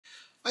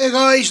Hi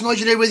guys,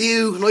 Nigel here with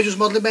you, Nigel's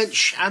Modelling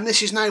Bench, and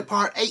this is now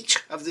part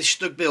 8 of this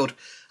Stug build,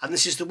 and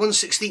this is the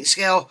 1/16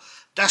 scale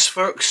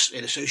Werk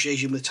in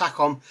association with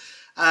Takom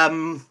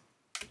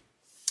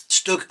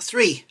Stug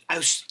 3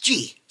 Ausf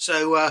G.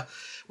 So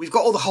we've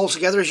got all the hull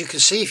together, as you can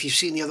see if you've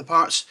seen the other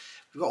parts.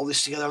 We've got all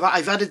this together.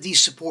 I've added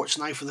these supports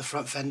now for the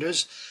front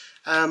fenders,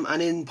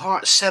 and in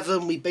part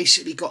 7 we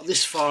basically got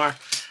this far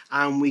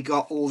and we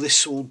got all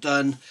this all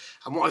done.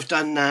 And what I've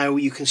done now,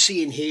 you can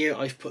see in here,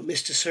 I've put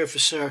Mr.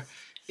 Surfacer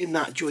in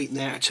that joint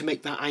there to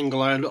make that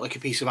angle iron look like a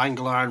piece of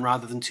angle iron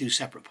rather than two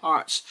separate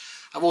parts.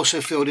 I've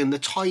also filled in the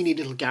tiny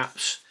little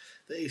gaps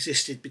that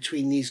existed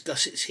between these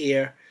gussets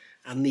here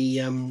and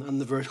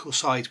the vertical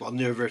sides, well,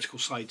 near vertical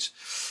sides.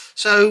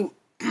 So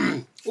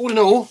all in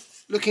all,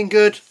 looking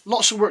good.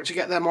 Lots of work to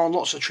get them on,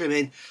 lots of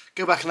trimming.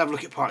 Go back and have a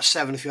look at part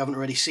 7 if you haven't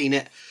already seen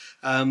it.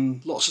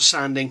 Lots of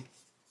sanding.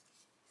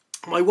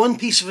 My one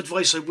piece of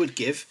advice I would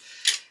give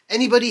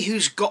anybody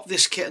who's got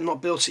this kit and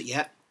not built it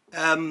yet,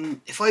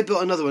 if I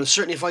built another one,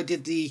 certainly if I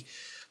did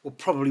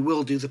probably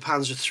will do the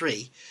Panzer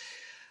III,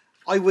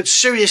 I would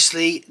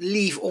seriously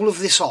leave all of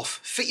this off.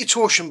 Fit your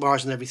torsion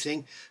bars and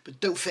everything, but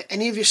don't fit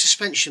any of your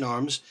suspension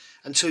arms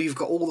until you've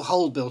got all the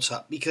hull built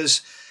up, because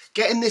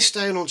getting this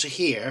down onto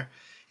here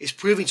is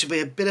proving to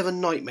be a bit of a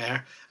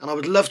nightmare, and I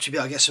would love to be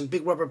able to get some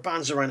big rubber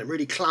bands around it,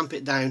 really clamp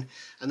it down,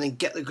 and then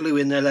get the glue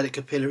in there, let it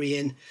capillary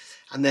in,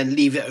 and then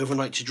leave it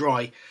overnight to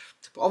dry.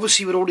 But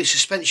obviously with all these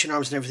suspension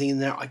arms and everything in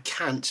there, I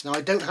can't. Now I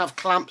don't have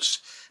clamps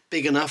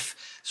big enough,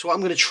 so what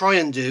I'm going to try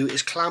and do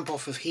is clamp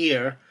off of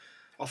here,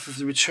 off of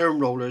the return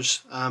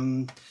rollers,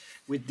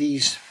 with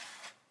these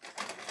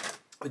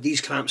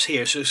clamps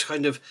here. So it's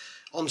kind of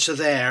onto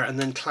there and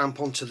then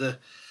clamp onto the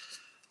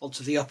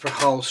upper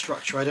hull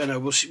structure. I don't know.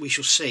 We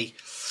shall see.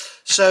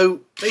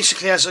 So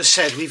basically, as I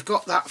said, we've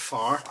got that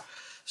far.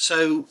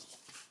 So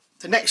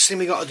the next thing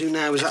we got to do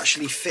now is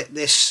actually fit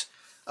this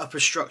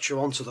upper structure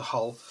onto the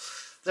hull.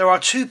 There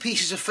are two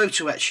pieces of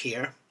photo etch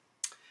here.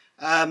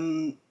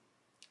 Now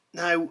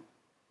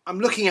I'm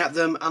looking at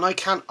them and I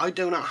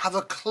do not have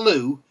a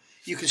clue.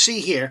 You can see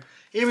here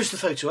is the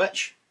photo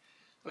etch.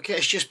 Okay,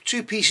 it's just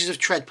two pieces of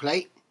tread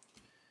plate.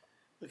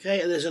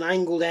 Okay, and there's an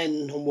angled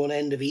end on one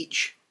end of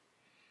each.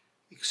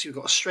 You can see we've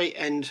got a straight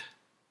end,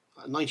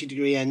 a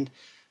 90-degree end,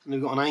 and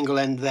we've got an angle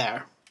end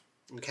there.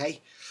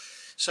 Okay,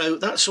 so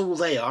that's all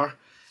they are,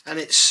 and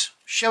it's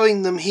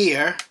showing them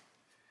here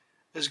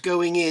as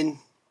going in.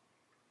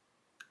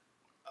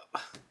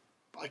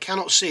 I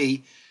cannot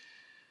see.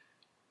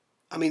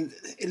 I mean,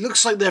 it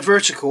looks like they're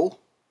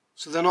vertical,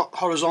 so they're not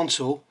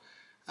horizontal.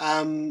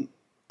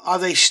 Are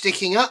they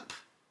sticking up?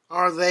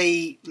 Are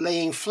they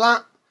laying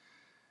flat?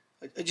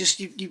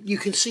 You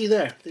can see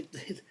there.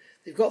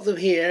 They've got them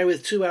here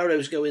with two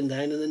arrows going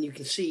down, and then you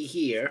can see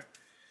here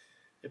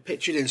they're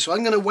pictured in. So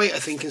I'm going to wait, I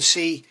think, and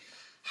see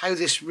how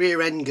this rear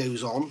end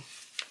goes on,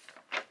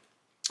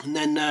 and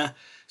then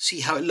see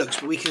how it looks.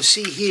 But we can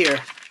see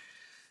here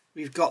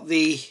we've got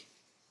the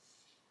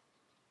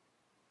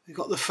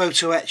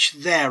photo etch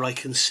there. I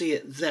can see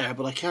it there,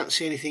 but I can't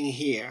see anything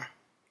here.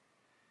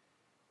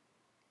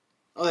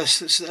 Oh,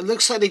 it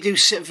looks like they do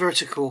sit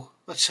vertical,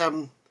 but I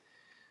don't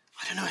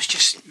know, it's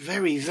just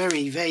very,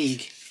 very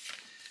vague.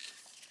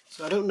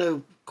 So I don't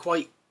know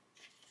quite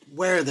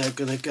where they're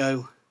going to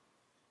go.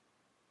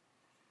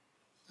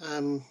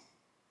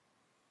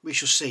 We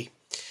shall see.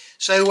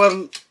 So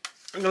I'm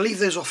going to leave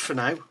those off for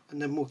now,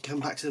 and then we'll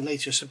come back to them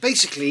later. So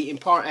basically, in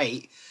part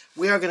 8,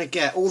 we are going to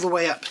get all the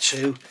way up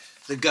to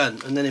the gun,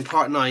 and then in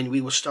part 9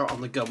 we will start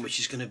on the gun, which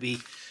is going to be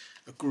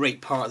a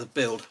great part of the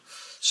build.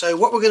 So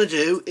what we're going to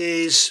do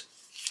is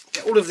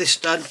get all of this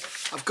done.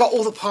 I've got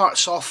all the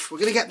parts off. We're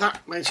going to get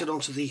that mounted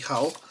onto the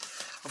hull.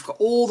 I've got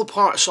all the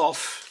parts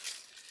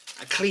off,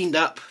 cleaned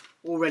up,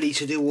 all ready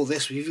to do all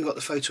this. We've even got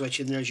the photo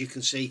etch in there, as you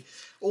can see,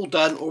 all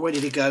done, all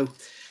ready to go.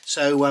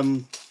 So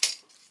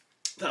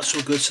that's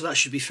all good. So that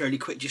should be fairly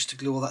quick just to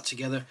glue all that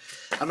together,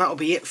 and that'll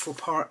be it for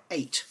part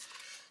 8.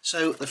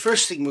 So the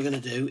first thing we're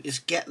going to do is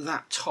get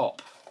that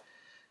top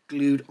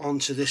glued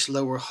onto this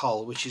lower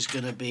hull, which is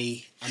going to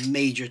be a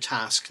major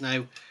task.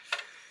 Now,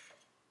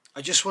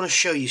 I just want to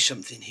show you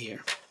something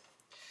here.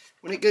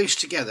 When it goes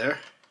together,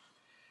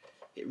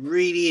 it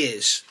really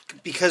is,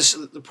 because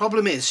the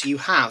problem is you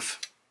have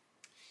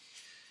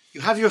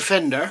your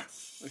fender,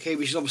 okay,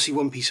 which is obviously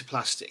one piece of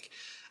plastic.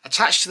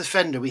 Attached to the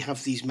fender we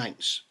have these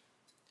mounts,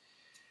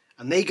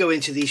 and they go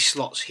into these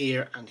slots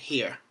here and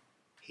here,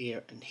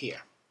 here and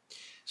here.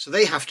 So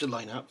they have to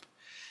line up.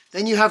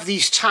 Then you have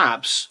these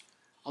tabs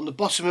on the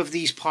bottom of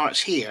these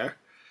parts here,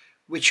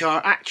 which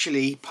are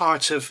actually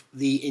part of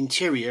the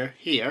interior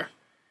here,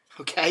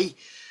 okay,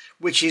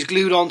 which is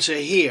glued onto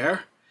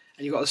here,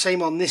 and you've got the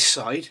same on this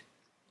side.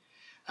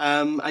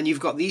 And you've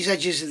got these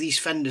edges of these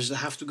fenders that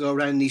have to go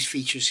around these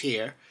features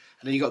here,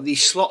 and then you've got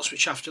these slots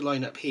which have to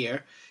line up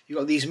here. You've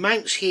got these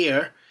mounts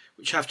here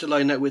which have to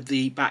line up with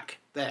the back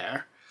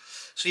there.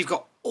 So you've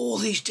got all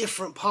these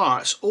different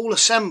parts all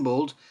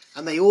assembled,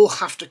 and they all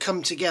have to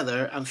come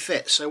together and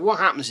fit. So what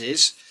happens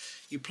is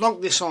you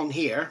plonk this on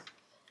here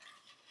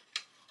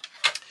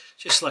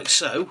just like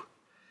so,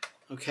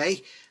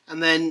 Okay,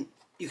 and then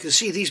you can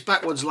see these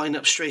back ones line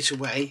up straight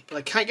away, but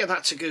I can't get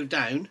that to go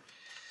down.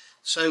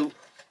 So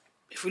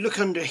if we look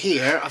under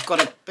here, I've got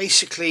to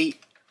basically,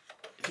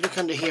 if you look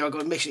under here, I've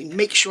got to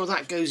make sure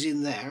that goes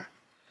in there.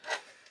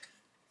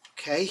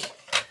 Okay,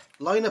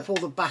 line up all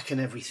the back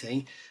and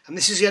everything, and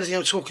this is the other thing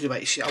I'm talking about.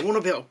 You see, I want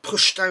to be able to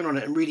push down on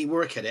it and really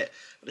work at it,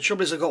 but the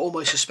trouble is I've got all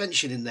my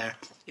suspension in there.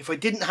 If I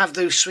didn't have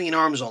those swinging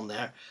arms on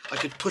there, I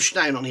could push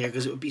down on here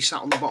because it would be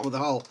sat on the bottom of the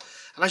hull.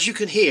 And as you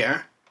can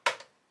hear,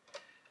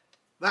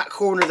 that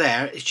corner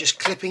there is just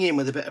clipping in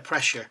with a bit of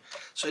pressure.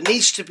 So it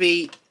needs to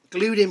be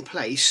glued in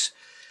place.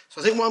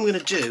 So I think what I'm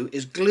going to do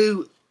is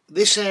glue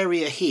this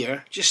area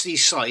here, just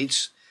these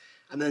sides,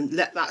 and then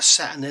let that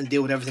set and then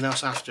deal with everything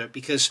else after,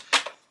 because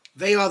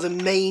they are the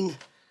main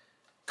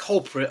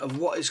culprit of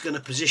what is going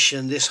to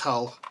position this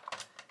hull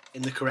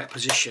in the correct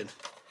position.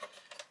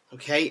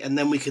 Okay, and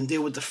then we can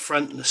deal with the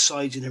front and the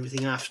sides and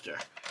everything after.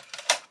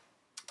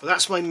 But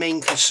that's my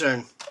main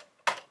concern.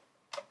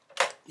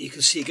 You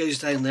can see it goes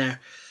down there.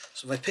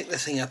 So if I pick the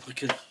thing up, we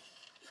can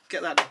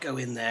get that to go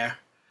in there.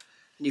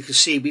 And you can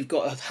see we've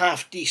got a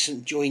half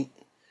decent joint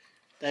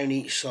down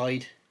each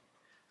side.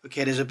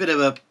 Okay, there's a bit of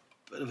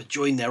a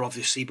join there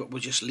obviously, but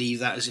we'll just leave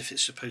that as if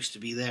it's supposed to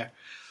be there.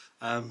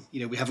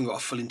 You know, we haven't got a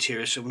full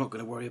interior, so we're not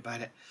going to worry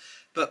about it.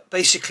 But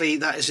basically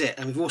that is it.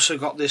 And we've also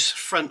got this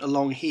front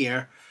along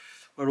here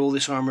where all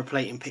this armour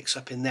plating picks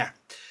up in there.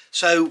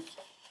 So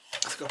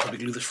I think I'll probably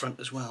glue the front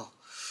as well.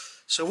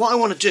 So what I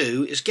want to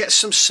do is get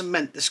some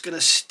cement that's going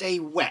to stay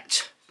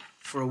wet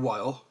for a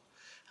while.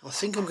 I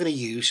think I'm going to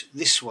use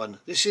this one.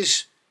 This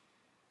is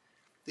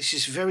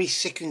very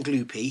thick and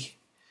gloopy.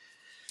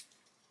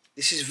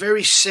 This is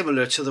very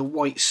similar to the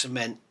white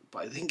cement,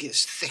 but I think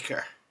it's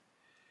thicker.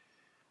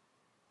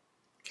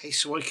 Okay,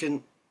 so I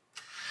think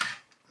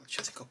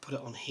I'll put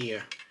it on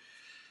here.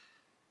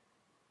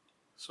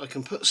 So I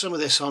can put some of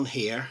this on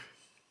here,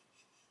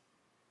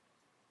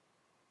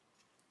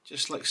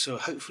 just like so.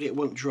 Hopefully it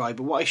won't dry,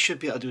 but what I should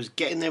be able to do is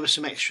get in there with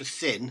some extra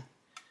thin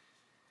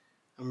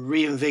and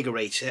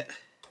reinvigorate it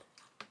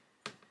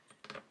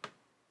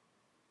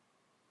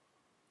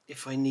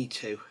if I need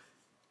to.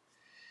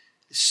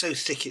 It's so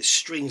thick it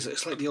strings,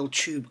 it's like the old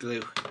tube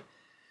glue.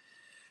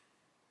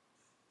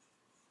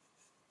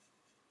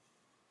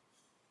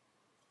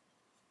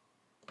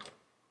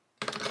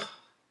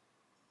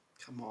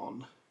 Come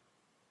on.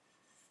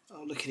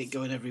 Oh, look at it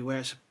going everywhere.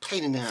 It's a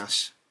pain in the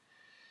ass.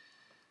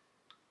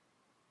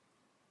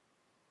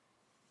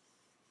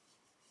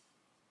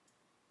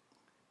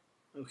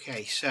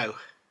 Okay, so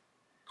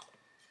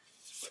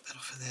put that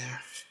off of there.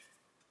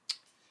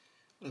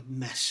 What a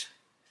mess.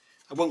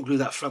 I won't glue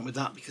that front with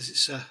that because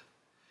it's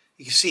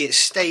you can see it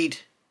stayed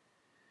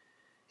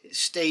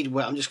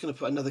wet. I'm just going to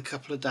put another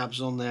couple of dabs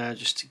on there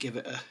just to give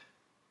it a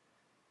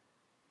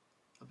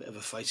bit of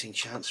a fighting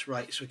chance.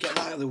 Right, so we'll get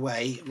that out of the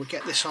way. We'll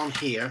get this on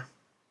here.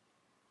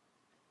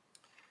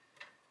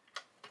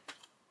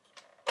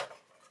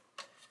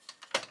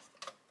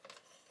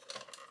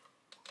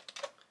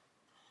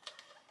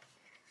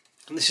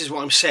 And this is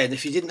what I'm saying,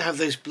 if you didn't have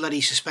those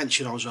bloody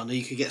suspension arms on there,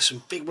 you could get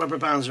some big rubber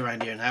bands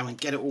around here now and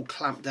get it all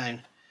clamped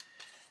down.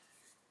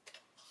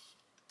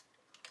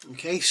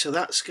 Okay, so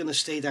that's going to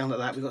stay down like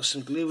that. We've got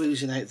some glue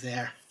oozing out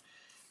there.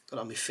 Got it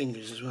on my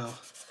fingers as well.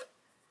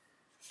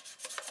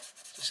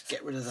 Just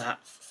get rid of that.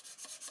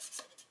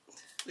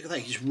 Look at that,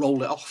 you just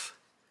roll it off.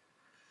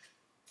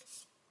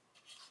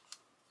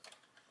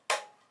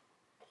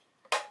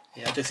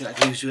 Yeah, I don't think that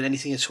glue's doing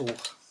anything at all.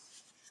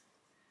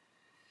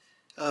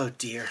 Oh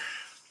dear.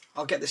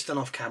 I'll get this done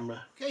off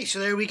camera. Okay, so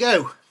there we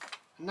go.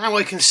 Now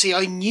I can see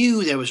I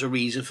knew there was a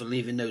reason for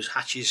leaving those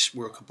hatches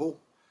workable.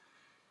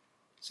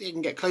 So you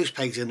can get close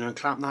pegs in there and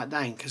clamp that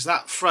down, because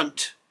that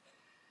front,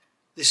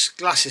 this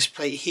glacis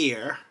plate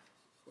here,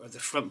 or the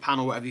front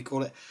panel, whatever you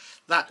call it,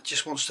 that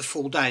just wants to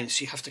fall down,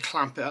 so you have to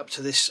clamp it up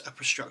to this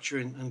upper structure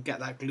and get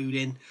that glued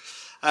in.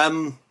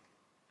 One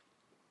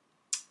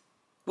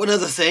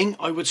other thing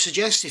I would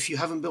suggest, if you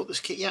haven't built this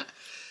kit yet,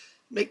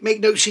 make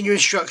notes in your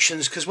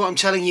instructions, because what I'm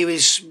telling you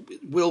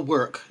will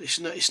work. It's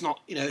not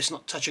you know, it's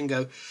not touch and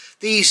go.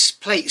 These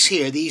plates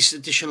here, these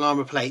additional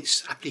armour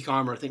plates, applique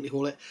armour I think they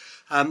call it,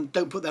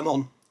 don't put them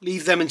on.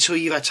 Leave them until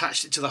you've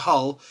attached it to the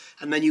hull,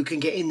 and then you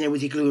can get in there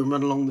with your glue and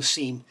run along the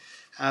seam.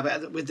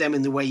 But with them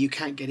in the way, you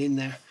can't get in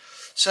there.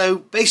 So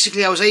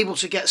basically I was able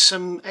to get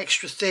some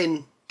extra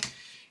thin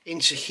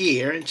into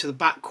here, into the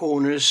back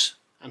corners,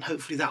 and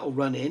hopefully that will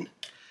run in.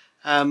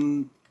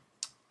 I'm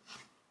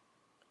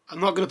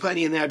not going to put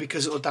any in there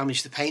because it will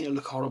damage the paint, it'll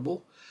look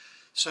horrible.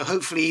 So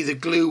hopefully the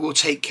glue will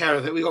take care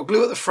of it. We've got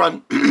glue at the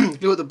front,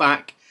 glue at the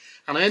back,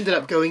 and I ended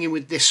up going in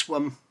with this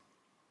one,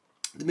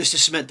 the Mr.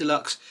 Cement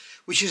Deluxe,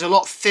 which is a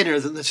lot thinner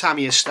than the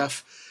Tamiya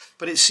stuff,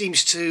 but it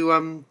seems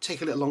to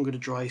take a little longer to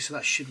dry, so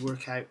that should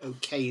work out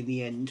okay in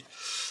the end.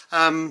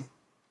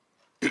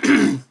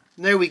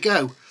 There we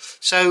go.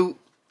 So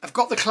I've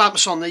got the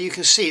clamps on there. You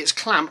can see it's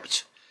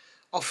clamped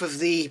off of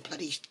the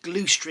bloody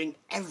glue string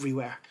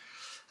everywhere.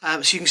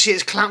 So you can see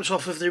it's clamped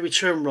off of the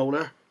return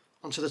roller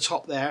onto the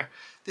top there.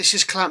 This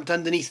is clamped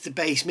underneath the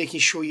base, making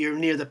sure you're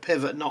near the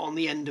pivot, not on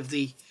the end of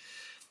the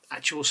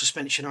actual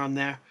suspension arm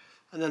there.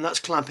 And then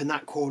that's clamping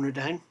that corner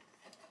down.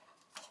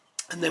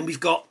 And then we've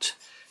got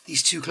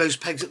these two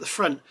closed pegs at the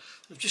front.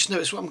 I've just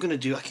noticed what I'm going to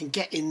do. I can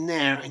get in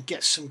there and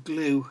get some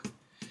glue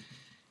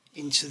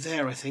into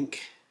there, I think.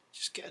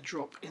 Just get a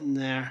drop in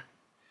there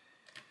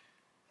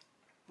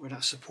where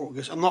that support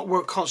goes. I'm not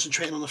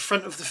concentrating on the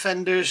front of the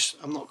fenders.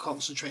 I'm not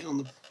concentrating on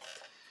the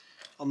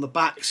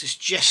backs. It's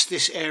just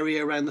this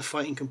area around the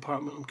fighting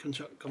compartment I'm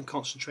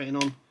concentrating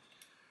on.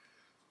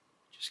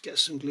 Just get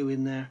some glue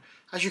in there.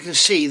 As you can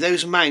see,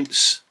 those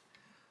mounts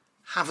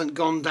haven't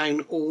gone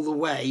down all the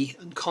way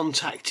and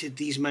contacted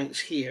these mounts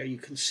here. You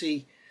can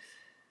see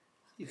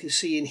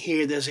in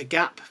here there's a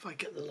gap. If I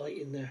get the light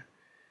in there,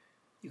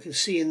 you can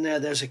see in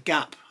there's a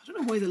gap. I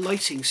don't know why the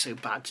lighting's so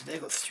bad today.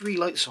 I've got 3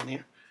 lights on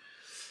here.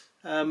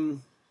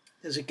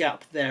 There's a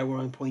gap there where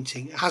I'm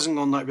pointing. It hasn't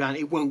gone right round.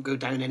 It won't go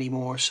down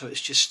anymore, so it's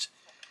just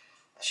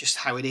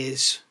how it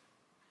is.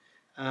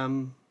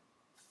 So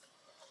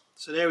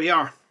there we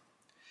are.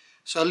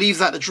 So I'll leave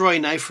that to dry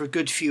now for a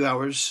good few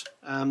hours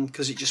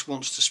because it just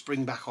wants to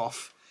spring back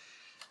off,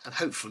 and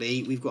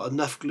hopefully we've got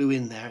enough glue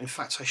in there. In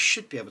fact, I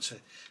should be able to,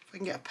 if I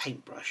can get a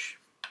paintbrush,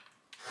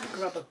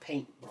 grab a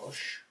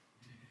paintbrush,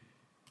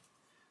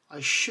 I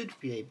should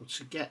be able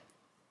to get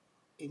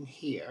in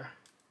here.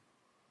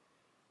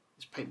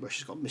 This paintbrush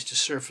has got Mr.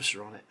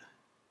 Surfacer on it.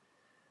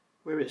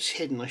 Where it's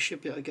hidden, I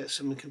should be able to get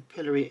some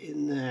capillary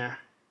in there.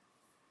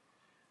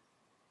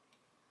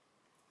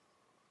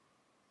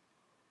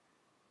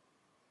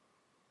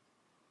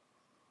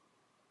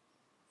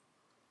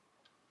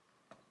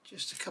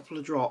 Just a couple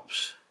of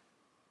drops.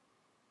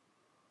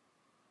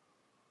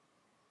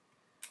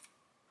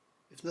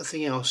 If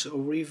nothing else, it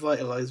will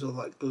revitalise all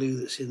that glue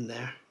that's in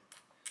there.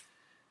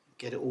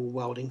 Get it all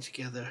welding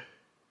together.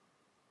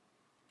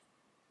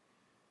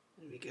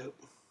 There we go.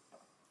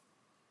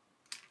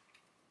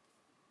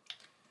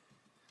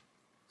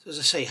 So as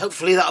I say,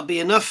 hopefully that'll be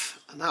enough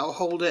and that'll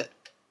hold it,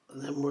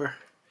 and then we're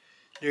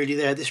nearly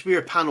there. This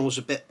rear panel is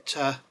a bit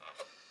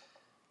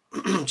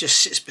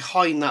just sits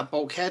behind that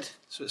bulkhead,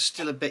 so it's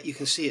still a bit, you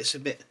can see it's a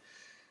bit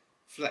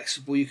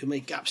flexible. You can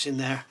make gaps in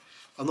there.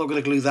 I'm not going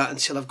to glue that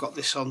until I've got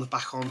this on the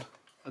back on,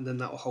 and then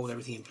that will hold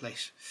everything in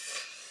place.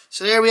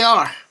 So there we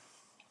are.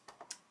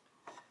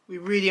 We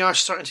really are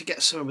starting to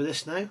get somewhere with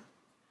this now.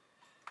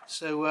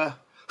 So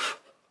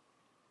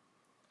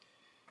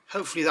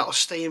hopefully that'll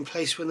stay in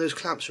place when those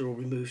clamps are all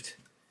removed.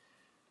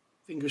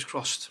 Fingers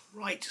crossed.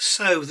 Right,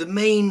 so the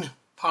main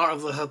part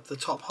of the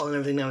top hull and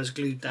everything now is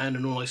glued down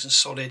and all nice and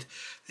solid.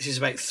 This is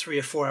about 3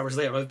 or 4 hours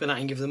later. I've been out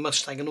and given the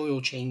Mustang an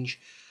oil change,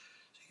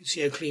 so you can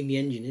see how clean the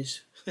engine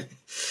is.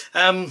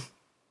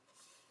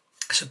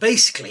 So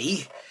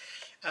basically,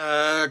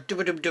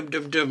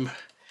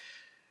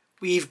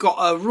 we've got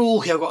a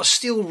rule here. I've got a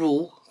steel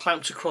rule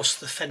clamped across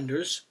the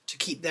fenders to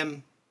keep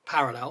them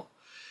parallel,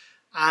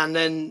 and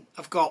then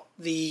I've got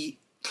the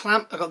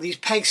clamp. I've got these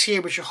pegs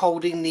here which are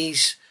holding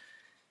these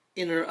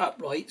inner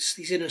uprights,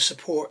 these inner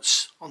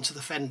supports onto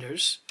the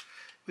fenders.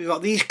 We've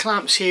got these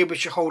clamps here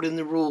which are holding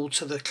the rule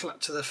to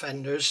the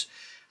fenders,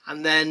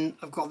 and then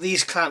I've got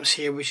these clamps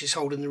here which is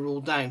holding the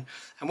rule down.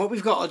 And what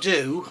we've got to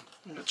do,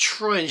 I'm going to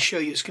try and show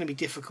you, it's going to be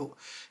difficult.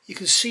 You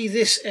can see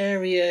this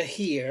area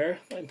here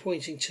that I'm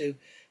pointing to,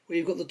 where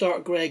you've got the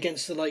dark grey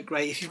against the light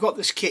grey. If you've got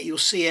this kit, you'll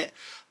see it.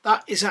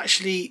 That is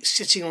actually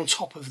sitting on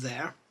top of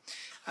there.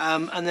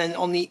 And then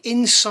on the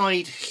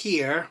inside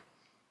here,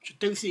 which I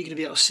don't think you're going to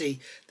be able to see,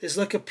 there's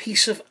like a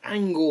piece of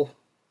angle.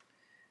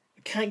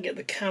 I can't get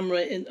the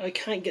camera in, I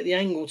can't get the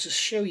angle to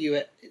show you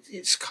it.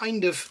 It's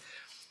kind of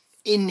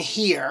in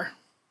here,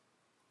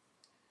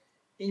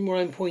 in where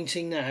I'm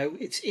pointing now.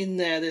 It's in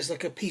there. There's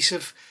like a piece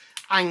of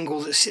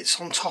angle that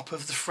sits on top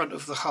of the front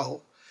of the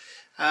hull.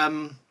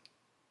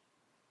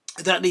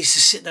 That needs to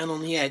sit down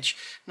on the edge.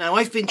 Now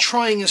I've been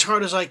trying as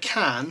hard as I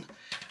can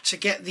to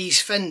get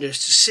these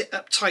fenders to sit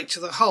up tight to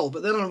the hull,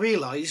 but then I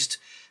realised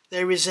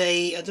there is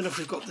a, I don't know if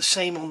we've got the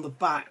same on the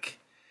back.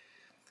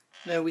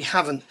 No, we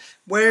haven't.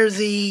 Where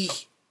the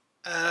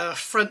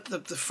front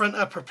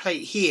upper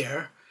plate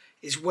here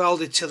is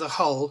welded to the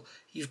hull,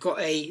 you've got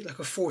like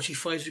a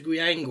 45-degree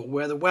angle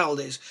where the weld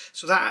is,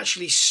 so that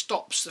actually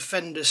stops the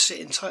fender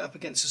sitting tight up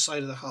against the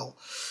side of the hull.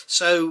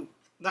 So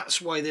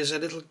that's why there's a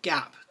little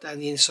gap down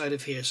the inside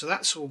of here. So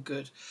that's all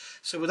good.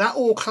 So with that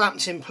all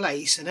clamped in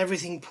place and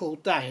everything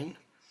pulled down,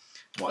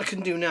 what I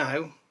can do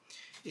now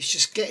is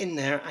just get in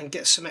there and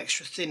get some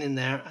extra thin in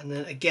there, and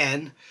then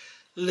again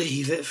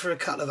leave it for a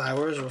couple of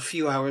hours or a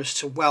few hours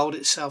to weld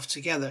itself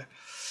together.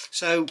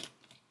 So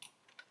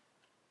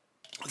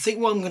I think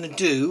what I'm going to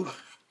do,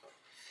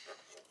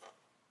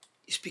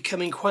 it's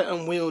becoming quite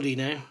unwieldy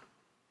now.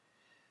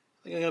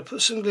 I think I'm going to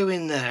put some glue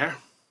in there,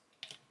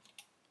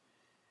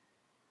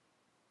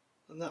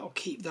 and that will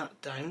keep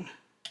that down.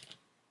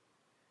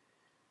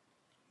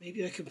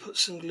 Maybe I can put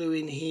some glue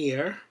in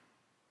here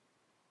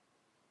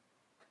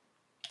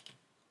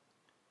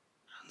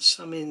and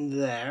some in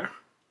there.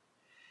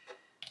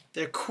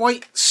 They're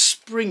quite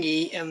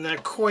springy and they're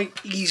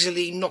quite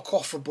easily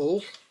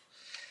knock-offable.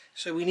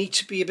 So we need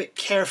to be a bit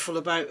careful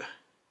about,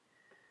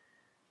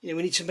 we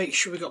need to make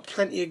sure we've got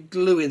plenty of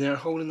glue in there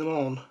holding them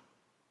on.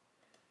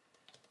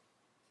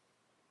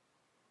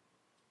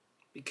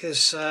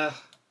 Because I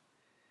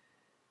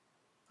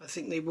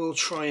think they will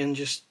try and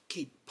just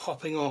keep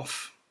popping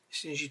off as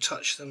soon as you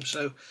touch them.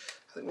 So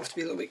I think we'll have to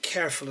be a little bit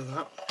careful of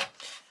that.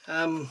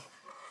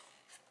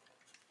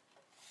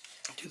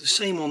 Do the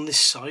same on this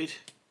side.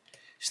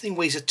 This thing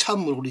weighs a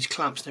ton with all these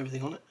clamps and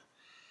everything on it.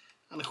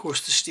 And of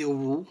course the steel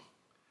rule.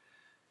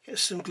 Get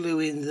some glue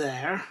in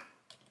there.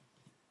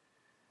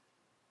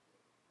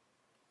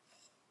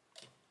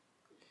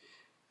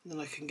 And then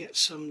I can get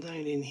some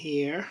down in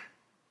here.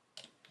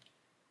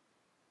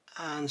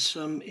 And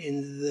some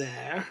in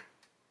there.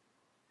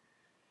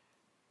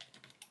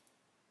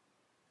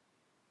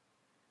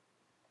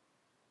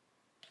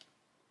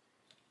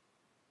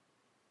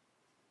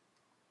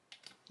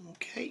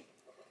 Okay.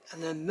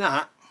 And then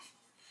that,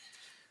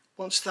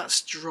 once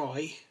that's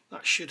dry,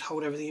 that should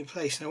hold everything in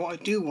place. Now what I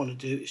do want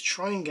to do is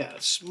try and get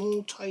a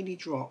small tiny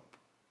drop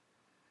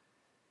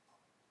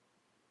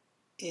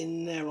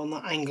in there on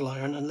that angle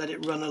iron and let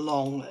it run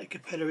along, let it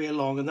capillary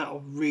along, and that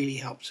will really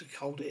help to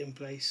hold it in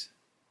place.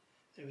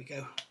 There we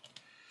go.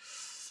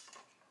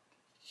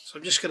 So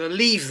I'm just going to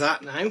leave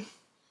that now,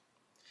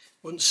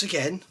 once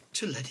again,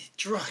 to let it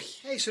dry.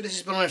 Okay, so this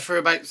has been on for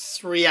about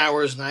 3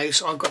 hours now,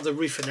 so I've got the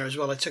roof in there as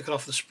well. I took it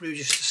off the sprue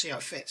just to see how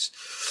it fits.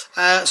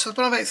 So I've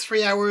been on about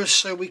 3 hours,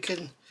 so we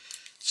can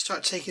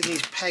start taking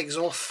these pegs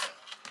off,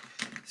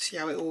 see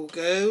how it all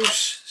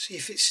goes, see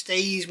if it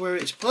stays where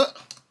it's put,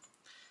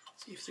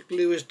 see if the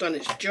glue has done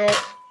its job.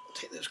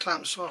 Take those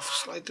clamps off,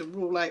 slide the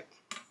rule out.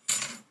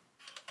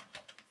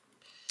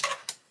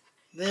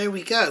 There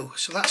we go.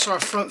 So that's our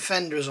front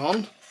fenders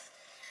on.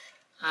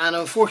 And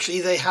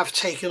unfortunately they have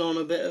taken on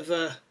a bit of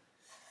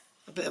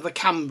a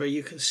camber.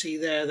 You can see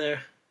there they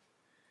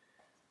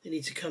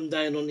need to come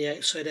down on the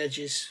outside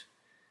edges.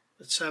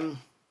 But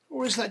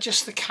or is that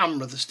just the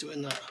camera that's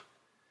doing that?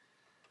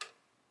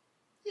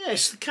 Yeah,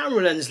 it's the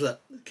camera lens, look,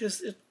 because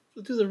if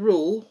we do the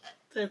rule,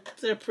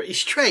 they're pretty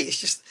straight.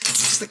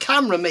 It's the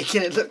camera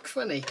making it look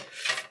funny.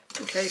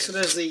 Okay, so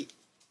there's the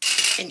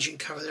engine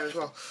cover there as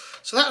well.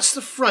 So that's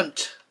the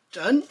front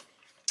done.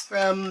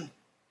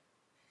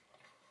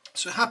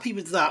 So happy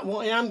with that.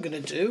 What I am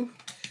going to do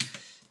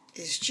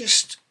is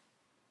just,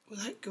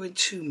 without going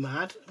too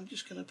mad, I'm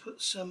just going to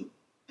put some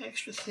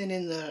extra thin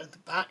in there at the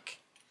back.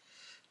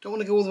 Don't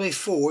want to go all the way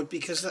forward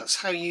because that's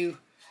how you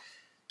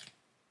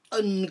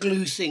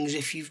unglue things.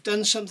 If you've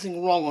done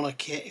something wrong on a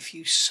kit, if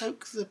you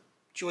soak the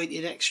joint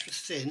in extra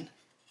thin,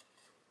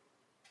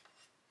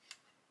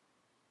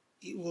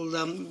 it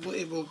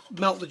will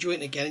melt the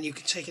joint again and you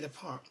can take it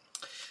apart.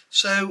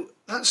 So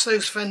that's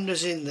those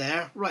fenders in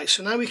there. Right,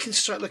 so now we can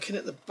start looking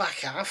at the back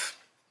half.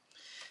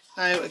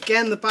 Now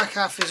again, the back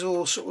half is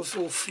all sort of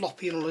all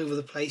floppy and all over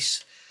the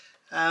place.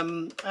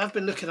 I've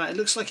been looking at it. It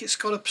looks like it's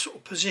got a sort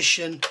of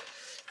position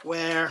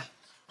where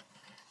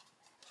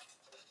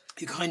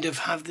you kind of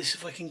have this,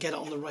 if I can get it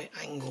on the right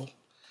angle,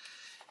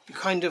 you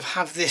kind of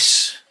have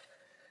this,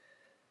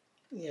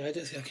 I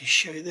don't think I can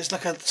show you, there's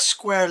like a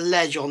square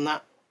ledge on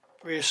that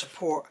rear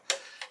support.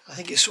 I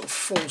think it sort of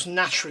falls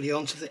naturally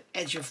onto the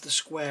edge of the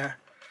square.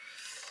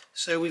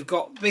 So we've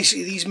got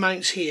basically these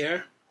mounts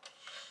here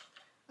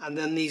and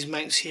then these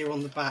mounts here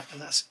on the back,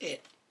 and that's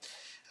it.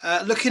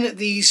 Looking at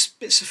these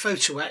bits of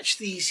photo etch,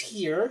 these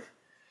here,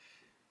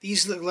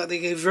 these look like they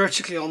go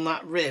vertically on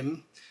that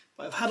rim,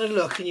 but I've had a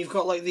look and you've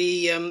got like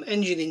the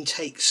engine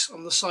intakes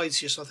on the sides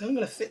here, so I think I'm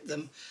going to fit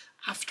them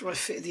after I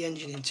fit the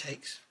engine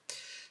intakes.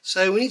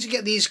 So we need to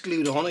get these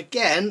glued on.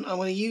 Again, I'm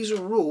going to use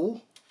a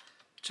rule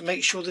to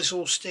make sure this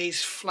all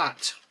stays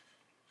flat.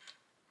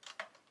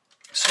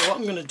 So what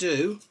I'm going to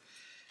do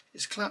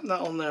is clamp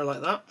that on there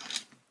like that,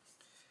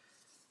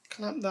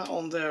 clamp that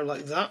on there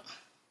like that,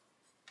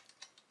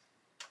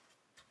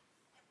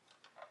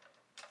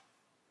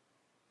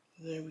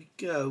 there we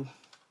go.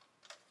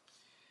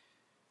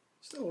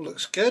 So that all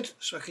looks good,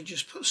 so I can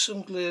just put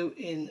some glue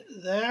in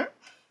there.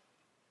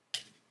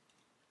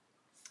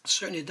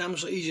 Certainly a damn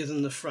lot easier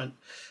than the front.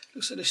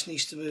 Looks like this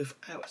needs to move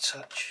out a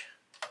touch.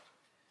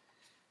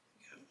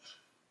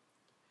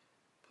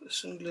 Put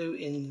some glue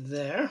in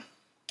there,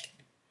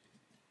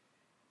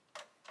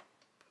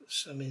 put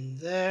some in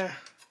there,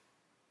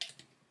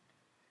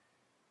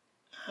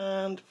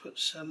 and put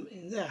some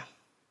in there.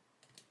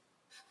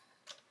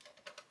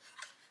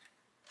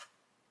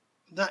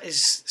 That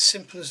is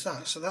simple as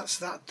that. So that's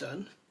that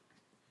done.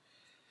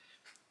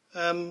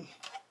 I'll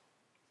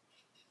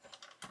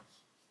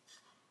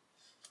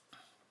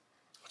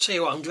tell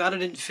you what, I'm glad I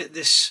didn't fit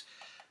this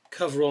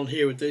cover on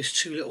here with those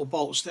two little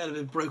bolts. They'd have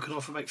been broken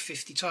off about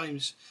 50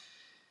 times.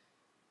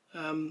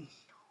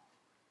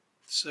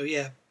 So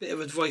yeah, bit of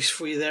advice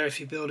for you there if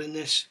you're building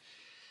this.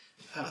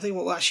 I think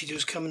what we'll actually do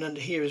is come in under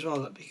here as well,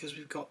 look, because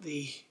we've got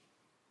that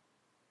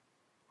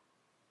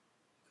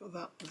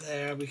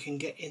there. We can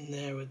get in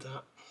there with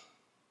that.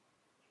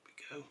 There we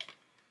go.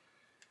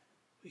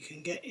 We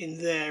can get in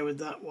there with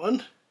that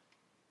one.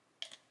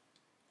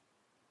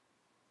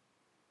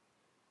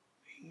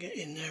 Get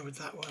in there with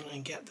that one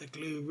and get the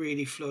glue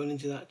really flowing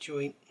into that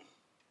joint.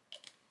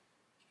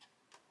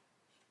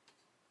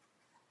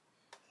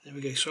 There we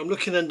go. So I'm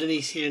looking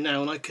underneath here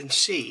now and I can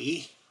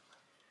see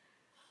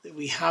that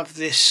we have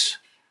this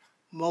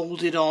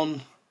moulded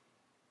on.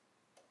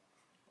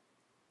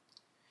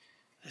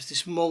 There's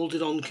this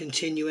moulded on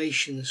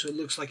continuation, so it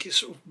looks like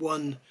it's sort of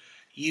one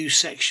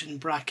U-section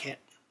bracket.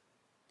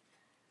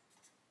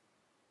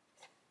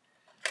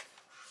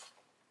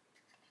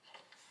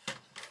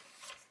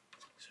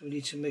 So we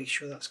need to make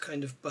sure that's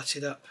kind of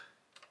butted up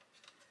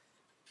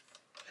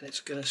and it's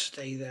going to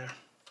stay there.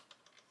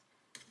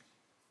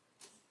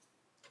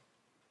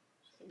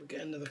 So we'll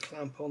get another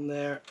clamp on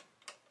there,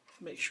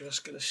 make sure that's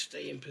going to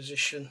stay in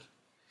position.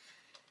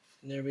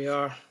 And there we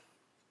are.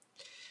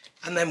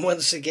 And then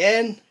once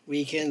again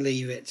we can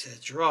leave it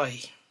to dry.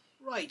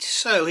 Right,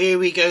 so here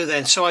we go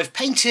then. So I've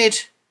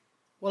painted,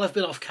 while I've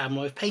been off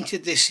camera, I've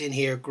painted this in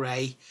here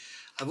grey.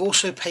 I've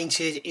also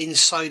painted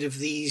inside of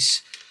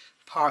these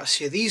parts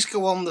here. These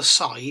go on the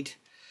side,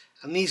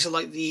 and these are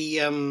like the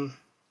I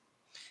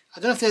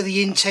don't know if they're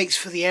the intakes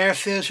for the air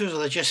filters or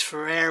they're just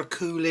for air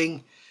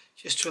cooling,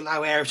 just to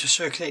allow air to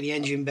circulate the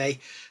engine bay.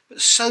 But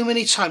so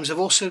many times I've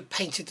also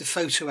painted the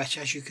photo etch,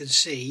 as you can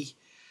see,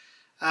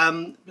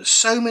 but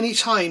so many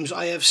times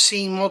I have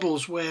seen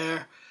models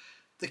where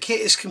the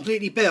kit is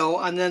completely built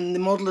and then the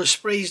modeler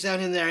sprays down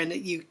in there and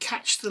you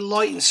catch the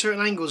light in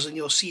certain angles and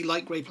you'll see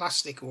light grey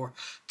plastic or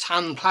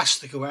tan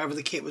plastic or whatever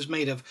the kit was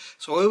made of.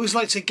 So I always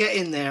like to get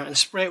in there and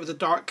spray it with a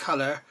dark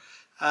colour.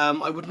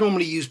 I would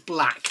normally use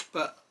black,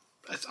 but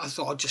I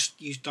thought I'd just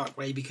use dark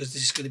grey because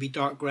this is going to be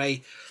dark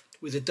grey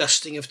with a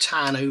dusting of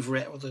tan over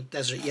it, or the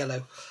desert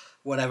yellow,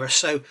 whatever.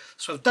 So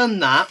I've done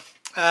that.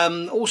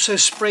 Also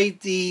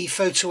sprayed the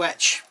photo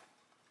etch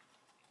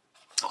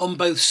on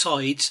both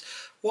sides.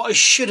 What I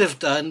should have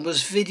done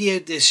was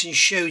videoed this and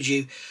showed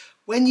you,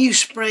 when you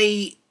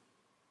spray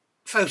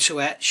photo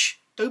etch,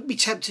 don't be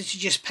tempted to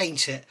just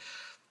paint it.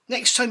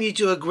 Next time you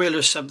do a grill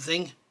or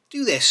something,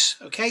 do this,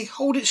 okay?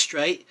 Hold it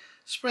straight,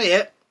 spray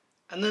it,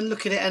 and then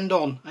look at it end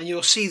on, and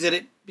you'll see that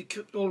it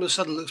all of a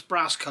sudden looks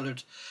brass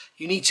coloured.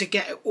 You need to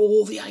get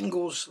all the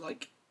angles,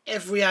 like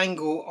every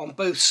angle on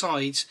both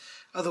sides,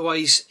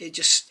 otherwise it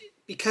just,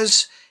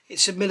 because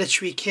it's a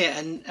military kit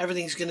and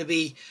everything's going to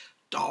be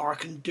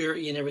dark and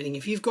dirty and everything,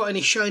 if you've got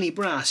any shiny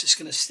brass it's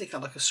going to stick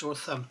out like a sore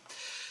thumb.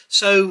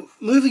 So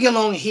moving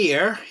along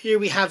here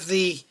we have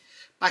the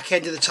back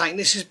end of the tank.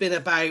 This has been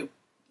about,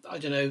 I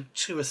don't know,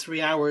 2 or 3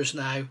 hours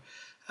now.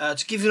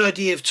 To give you an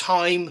idea of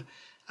time,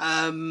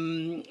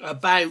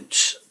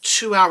 about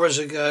 2 hours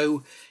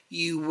ago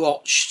you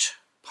watched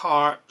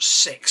part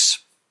 6.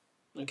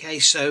 Okay,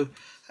 so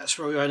that's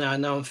where we are now.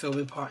 Now I'm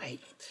filming part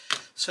 8.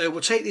 So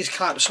we'll take these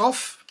clamps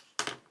off.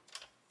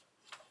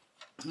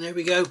 And there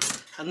we go,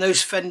 and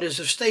those fenders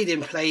have stayed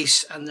in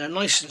place and they're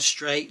nice and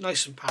straight,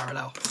 nice and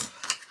parallel,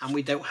 and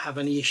we don't have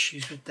any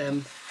issues with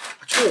them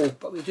at all.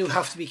 But we do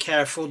have to be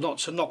careful not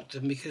to knock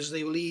them because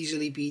they will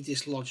easily be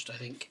dislodged, I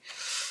think.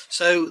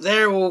 So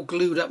they're all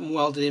glued up and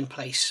welded in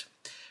place.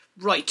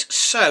 Right,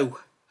 so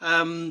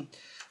one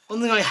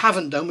thing I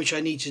haven't done, which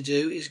I need to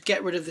do, is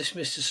get rid of this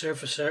Mr.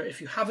 Surfacer.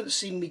 If you haven't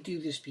seen me do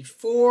this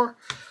before,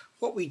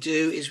 what we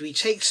do is we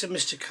take some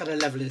Mr. Colour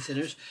leveling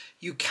thinners.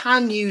 You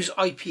can use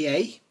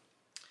IPA,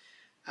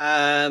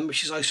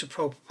 which is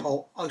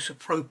isopropyl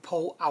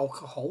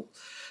alcohol,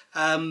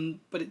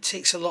 but it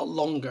takes a lot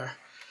longer.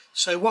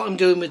 So what I'm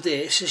doing with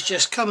this is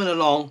just coming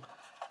along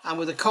and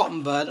with a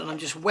cotton bud, and I'm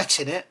just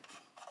wetting it.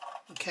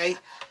 Okay,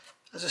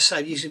 as I say,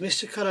 I'm using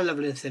Mr. Colour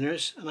leveling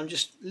thinners, and I'm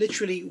just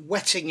literally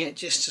wetting it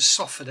just to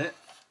soften it.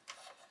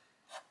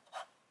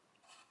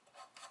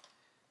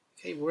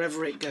 Okay,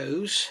 wherever it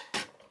goes,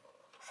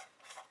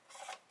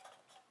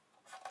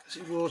 because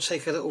it will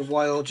take a little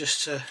while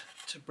just to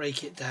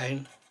break it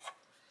down.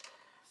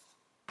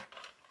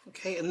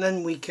 Okay, and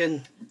then we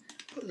can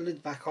put the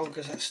lid back on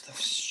because that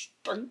stuff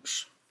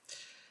stinks,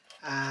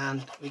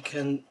 and we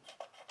can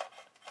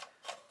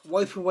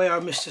wipe away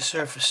our Mr.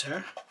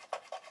 Surfacer.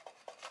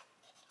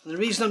 And the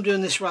reason I'm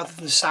doing this rather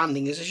than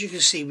sanding is, as you can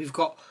see, we've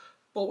got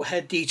bolt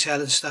head detail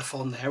and stuff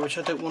on there which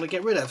I don't want to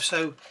get rid of.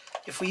 So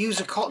if we use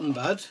a cotton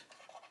bud,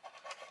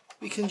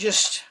 we can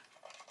just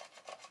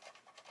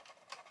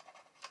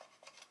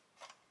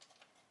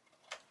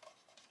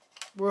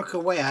work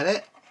away at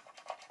it.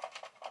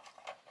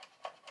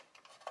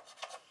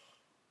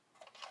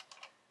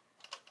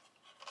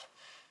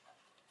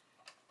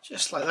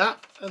 Just like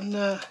that,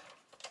 and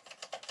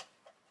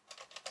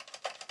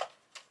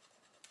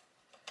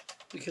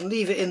we can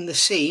leave it in the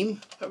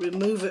seam but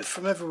remove it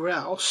from everywhere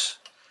else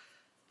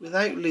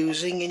without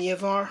losing any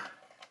of our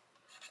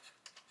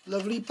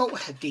lovely bolt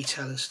head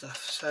detail and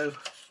stuff. So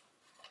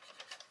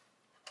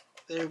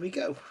there we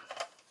go.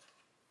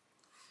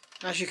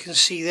 As you can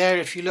see there,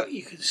 if you look,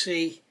 you can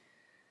see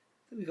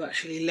that we've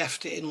actually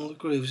left it in all the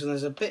grooves, and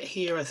there's a bit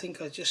here I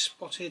think I just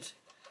spotted.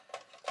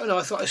 Oh no,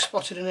 I thought I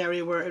spotted an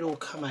area where it all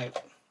come out.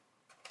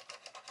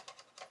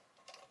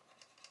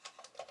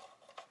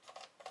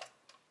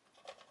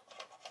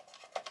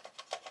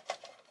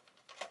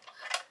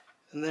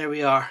 And there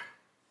we are.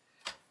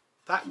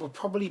 that will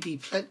probably be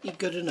plenty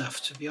good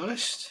enough, to be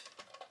honest.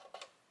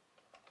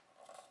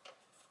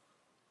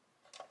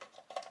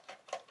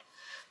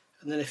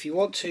 And then if you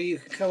want to, you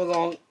can come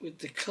along with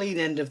the clean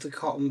end of the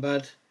cotton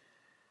bud,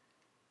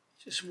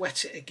 just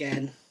wet it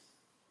again,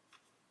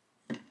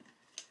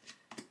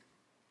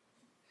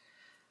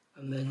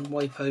 and then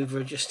wipe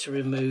over just to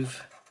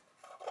remove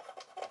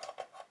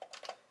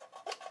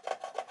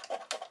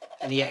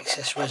any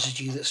excess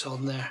residue that's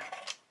on there.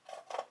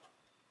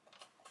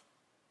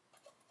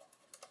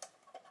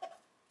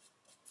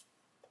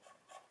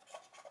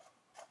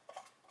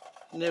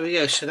 And there we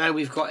go. So now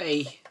we've got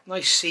a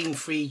nice seam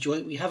free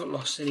joint. We haven't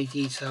lost any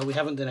detail, we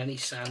haven't done any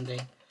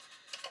sanding,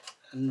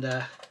 and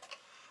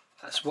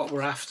that's what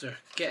we're after,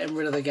 getting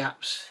rid of the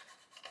gaps.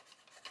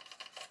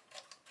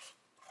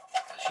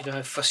 As you know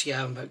how fussy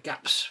I am about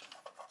gaps.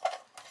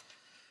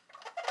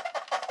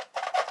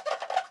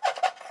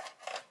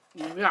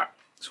 And there we are.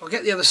 So I'll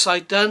get the other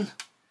side done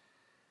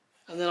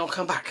and then I'll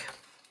come back.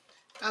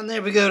 And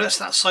there we go, that's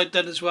that side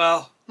done as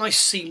well. Nice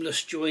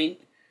seamless joint.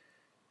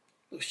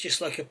 Looks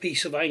just like a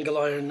piece of angle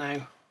iron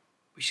now,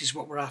 which is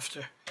what we're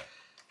after.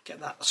 Get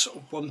that sort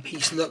of one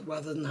piece look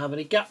rather than have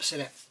any gaps in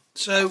it.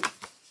 So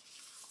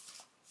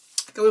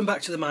going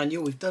back to the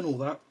manual, we've done all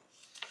that.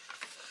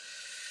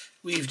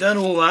 We've done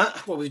all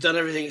that. Well, we've done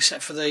everything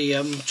except for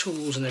the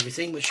tools and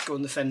everything, which go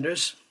on the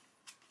fenders.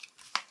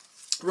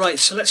 Right,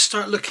 so let's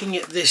start looking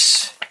at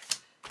this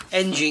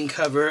engine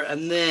cover,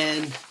 and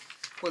then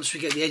once we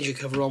get the engine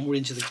cover on, we're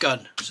into the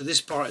gun. So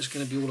this part is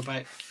going to be all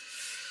about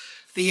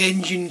the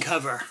engine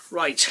cover.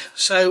 Right,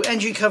 so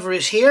engine cover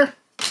is here.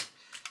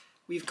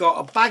 We've got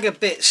a bag of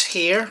bits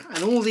here,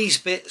 and all these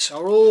bits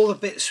are all the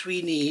bits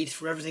we need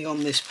for everything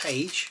on this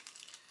page.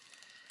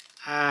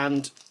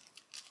 And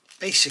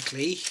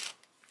basically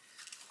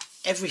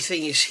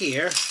everything is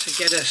here to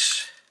get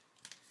us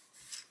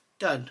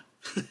done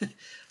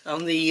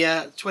on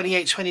the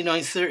 28,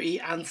 29, 30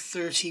 and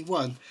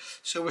 31.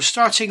 So we're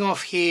starting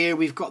off here.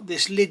 We've got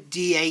this lid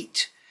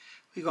D8,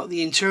 we've got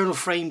the internal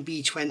frame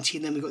B20,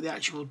 and then we've got the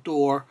actual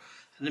door,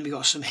 and then we've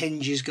got some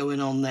hinges going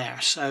on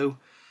there. So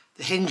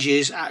the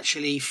hinges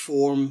actually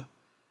form,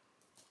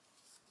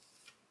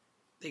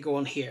 they go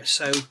on here.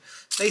 So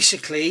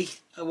basically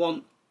I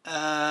want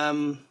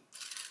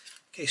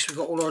okay, so we've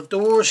got all our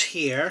doors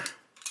here.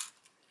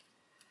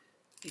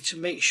 Need to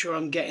make sure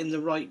I'm getting the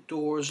right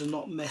doors and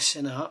not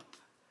messing up.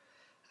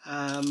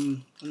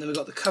 And then we've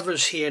got the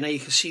covers here. Now you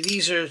can see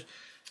these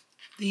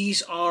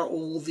are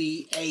all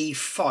the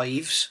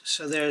A5s.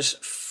 So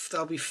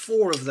there'll be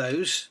 4 of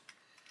those,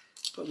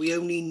 but we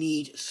only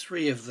need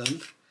 3 of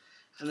them.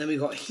 And then we've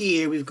got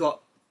here, we've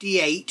got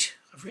D8.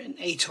 I've written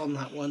 8 on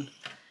that one.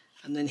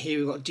 And then here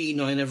we've got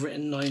D9. I've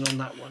written 9 on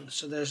that one.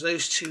 So there's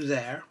those 2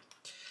 there.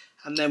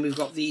 And then we've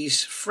got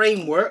these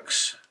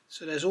frameworks.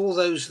 So there's all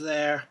those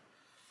there.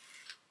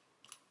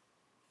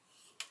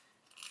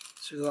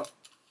 So we've got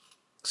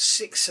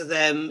 6 of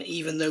them,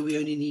 even though we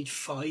only need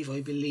 5,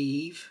 I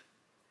believe.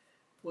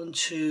 1,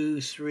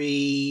 2,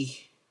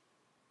 3.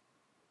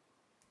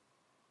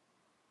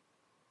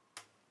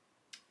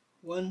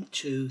 1,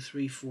 2,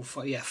 3, 4,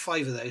 5. Yeah,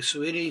 5 of those. So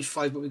we only need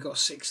 5, but we've got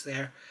 6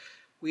 there.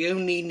 We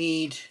only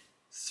need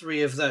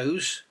 3 of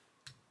those,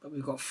 but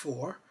we've got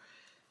 4.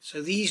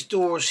 So these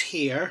doors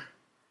here,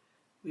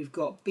 we've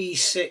got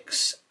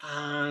B6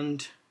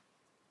 and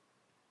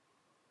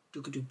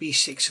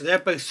B6, so they're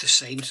both the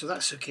same, so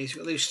that's okay. So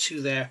we've got those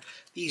 2 there.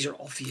 These are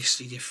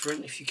obviously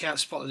different. If you can't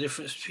spot the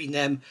difference between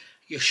them,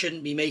 you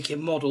shouldn't be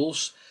making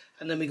models.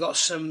 And then we got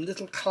some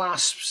little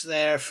clasps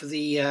there for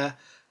the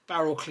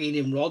barrel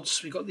cleaning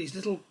rods. We've got these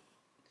little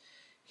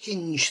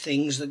hinge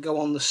things that go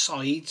on the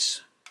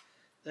sides.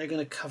 They're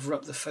going to cover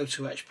up the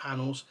photo etch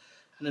panels.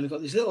 And then we've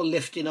got these little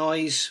lifting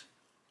eyes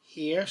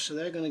here, so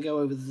they're going to go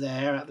over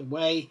there out the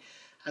way.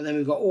 And then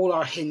we've got all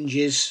our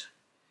hinges.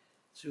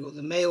 So we've got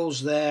the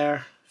males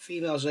there,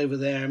 females over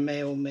there,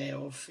 male,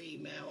 male,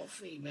 female,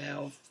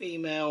 female,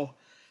 female,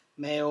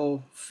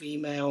 male,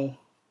 female.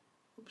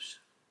 Oops.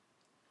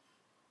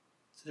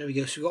 So there we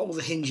go. So we've got all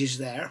the hinges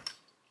there.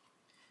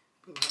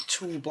 We've got a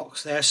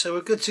toolbox there, so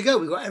we're good to go.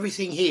 We've got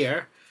everything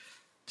here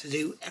to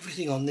do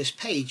everything on this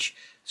page.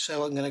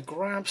 So I'm going to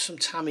grab some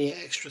Tamiya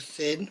extra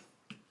thin,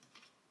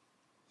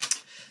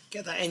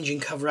 get that engine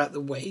cover out the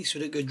way so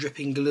I don't go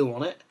dripping glue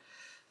on it,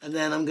 and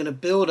then I'm going to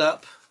build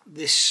up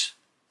this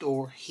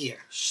door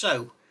here.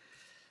 So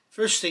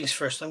first things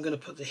first, I'm going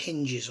to put the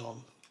hinges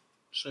on.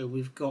 So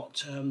we've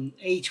got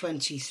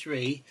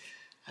A23,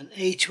 and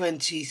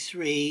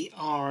A23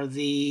 are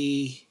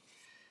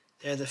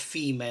they're the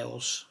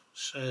females.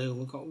 So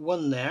we've got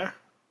one there,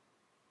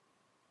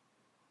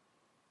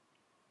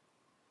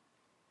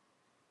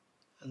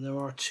 and there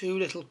are 2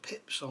 little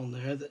pips on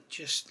there that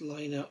just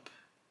line up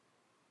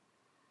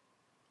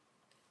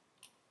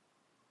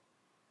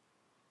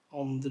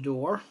on the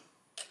door.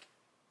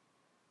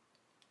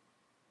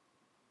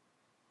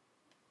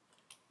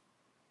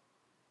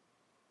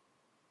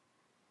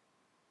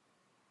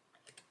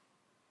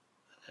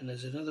 And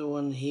there's another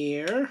one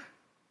here.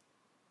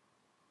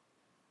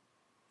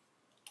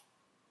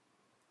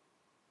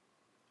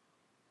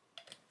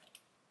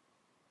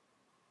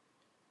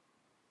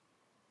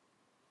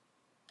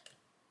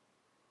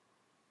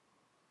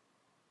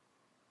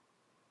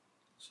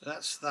 So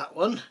that's that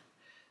one.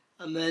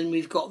 And then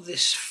we've got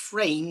this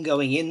frame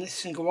going in.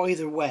 This can go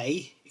either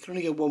way. It can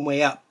only go one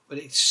way up, but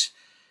it's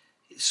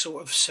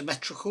sort of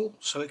symmetrical,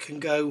 so it can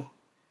go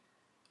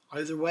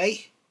either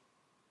way,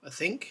 I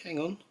think. Hang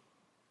on.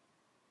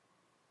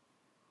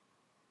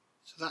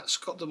 So that's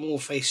got them all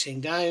facing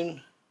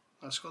down.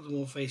 That's got them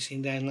all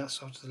facing down.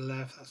 That's off to the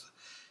left.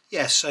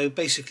 Yeah, so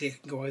basically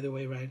it can go either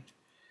way around.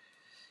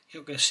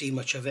 You're not going to see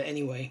much of it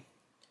anyway.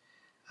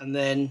 And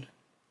then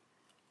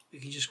we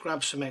can just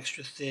grab some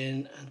extra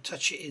thin and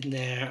touch it in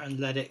there and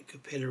let it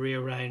capillary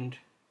around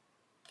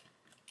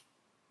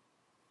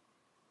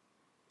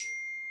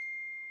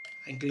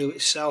and glue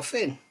itself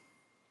in.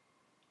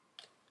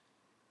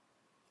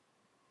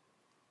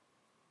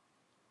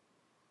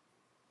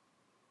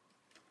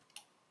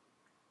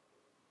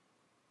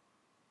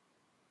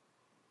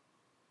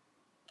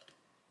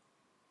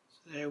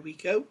 So there we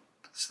go.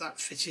 That's that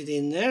fitted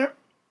in there.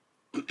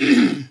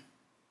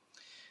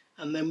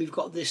 And then we've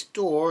got this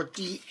door,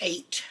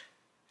 D8.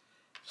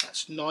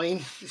 That's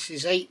 9, this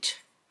is 8.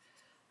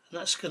 And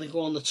that's going to go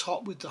on the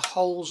top with the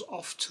holes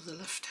off to the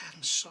left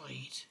hand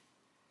side.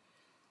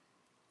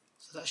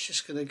 So that's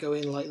just going to go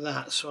in like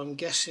that. So I'm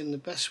guessing the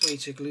best way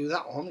to glue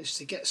that on is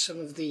to get some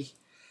of the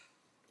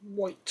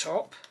white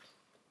top,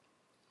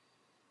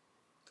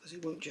 because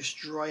it won't just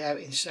dry out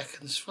in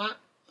seconds flat.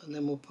 And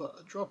then we'll put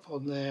a drop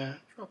on there,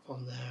 drop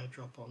on there,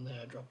 drop on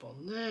there, drop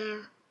on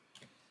there.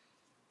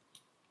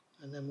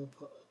 And then we'll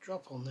put a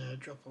drop on there,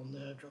 drop on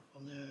there, drop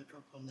on there,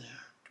 drop on there.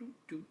 Do,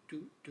 do,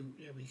 do, do.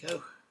 There we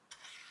go.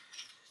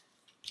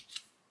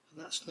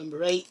 And that's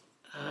number 8.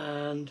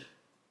 And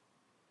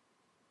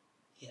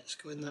yeah, it's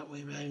going that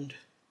way round.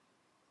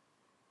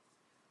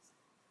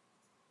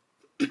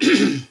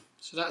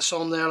 So that's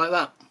on there like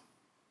that.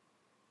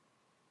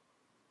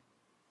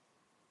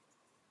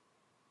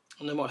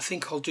 And then what I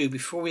think I'll do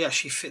before we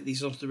actually fit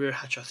these onto the rear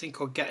hatch, I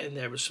think I'll get in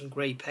there with some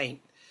grey paint,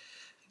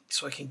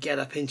 so I can get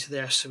up into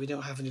there so we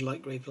don't have any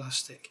light grey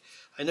plastic.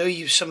 I know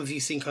some of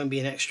you think I'm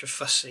being extra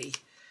fussy,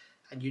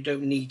 and you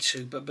don't need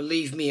to, but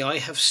believe me, I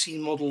have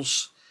seen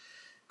models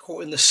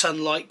caught in the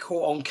sunlight,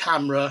 caught on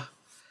camera,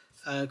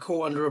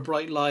 caught under a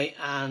bright light,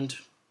 and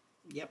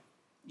yep,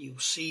 you'll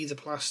see the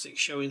plastic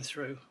showing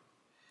through.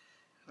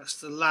 That's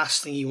the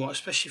last thing you want,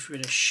 especially if you're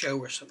in a show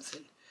or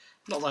something.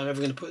 Not that I'm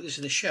ever going to put this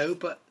in a show,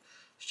 but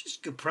it's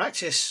just good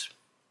practice.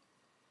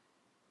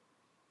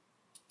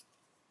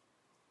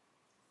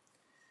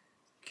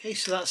 Okay,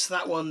 so that's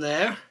that one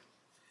there.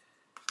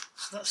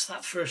 So that's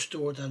that first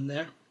door done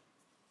there.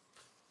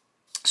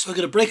 So I'm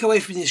going to break away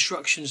from the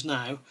instructions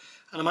now,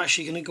 and I'm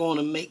actually going to go on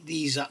and make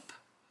these up.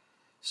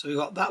 So we've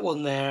got that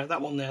one there,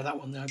 that one there, that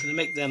one there. I'm going to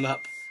make them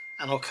up,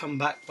 and I'll come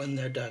back when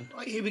they're done.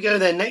 Right, here we go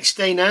then, next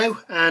day now,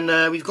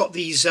 and we've got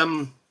these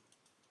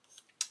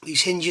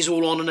hinges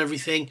all on and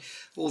everything,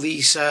 all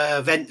these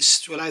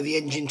vents to allow the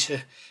engine to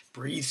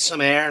breathe some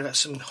air, let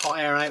some hot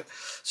air out.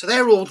 So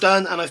they're all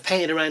done, and I've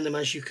painted around them,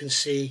 as you can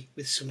see,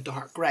 with some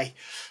dark grey.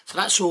 So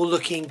that's all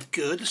looking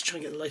good. Let's try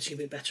and get the lighting a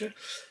bit better.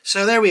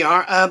 So there we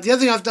are. The other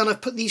thing I've done,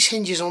 I've put these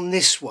hinges on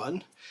this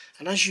one,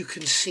 and as you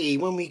can see,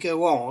 when we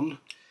go on,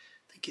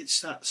 I think it's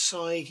that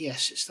side,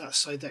 yes, it's that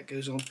side that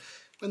goes on.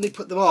 When they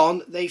put them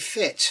on, they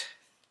fit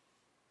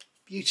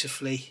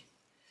beautifully.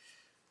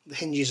 The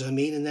hinges, I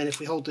mean, and then if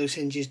we hold those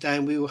hinges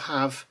down, we will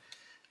have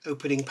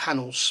opening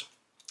panels.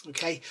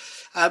 Okay,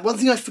 one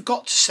thing I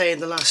forgot to say in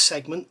the last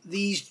segment,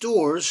 these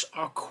doors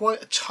are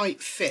quite a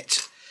tight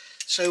fit.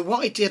 So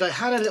what I did, I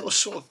had a little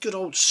sort of good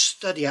old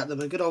study at them,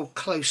 a good old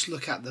close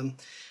look at them,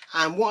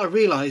 and what I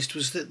realised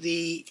was that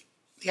the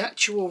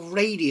actual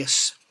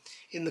radius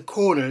in the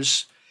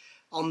corners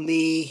on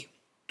the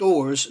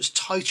doors is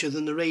tighter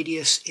than the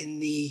radius in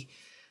the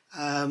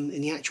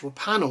actual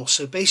panel.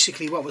 So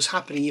basically what was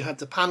happening, you had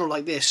the panel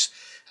like this,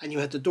 and you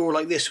had the door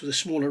like this with a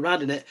smaller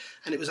rad in it,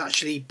 and it was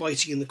actually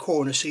biting in the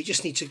corner. So you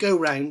just need to go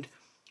round.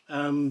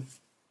 I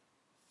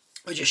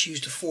just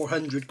used a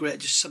 400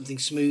 grit, just something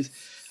smooth,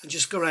 and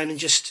just go around and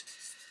just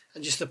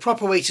the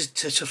proper way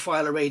to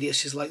file a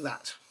radius is like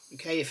that.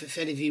 Okay, if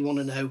any of you want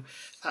to know,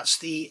 that's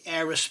the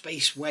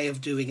aerospace way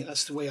of doing it.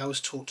 That's the way I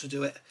was taught to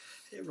do it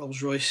at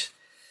Rolls-Royce.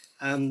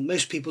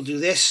 Most people do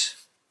this.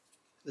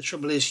 The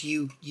trouble is,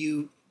 you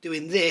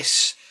doing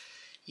this,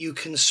 you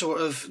can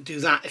sort of do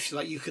that if you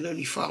like. You can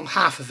only file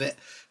half of it,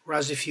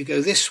 whereas if you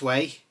go this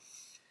way,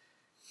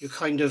 you're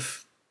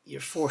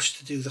forced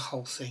to do the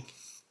whole thing.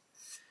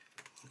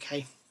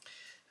 Okay,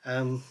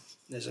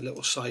 there's a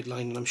little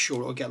sideline, and I'm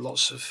sure I'll get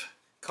lots of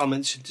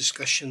comments and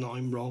discussion.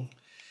 I'm wrong.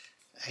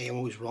 Hey, I'm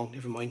always wrong.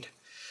 Never mind.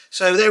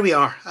 So there we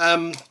are.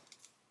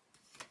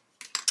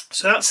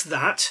 So that's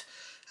that.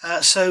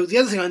 So the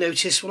other thing I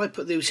noticed when I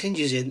put those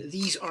hinges in,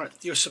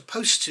 you're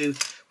supposed to,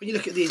 when you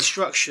look at the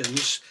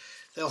instructions,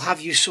 they'll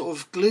have you sort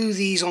of glue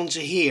these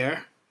onto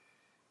here,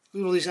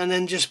 glue all these, and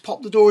then just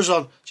pop the doors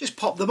on. Just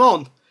pop them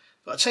on.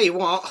 But I'll tell you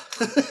what,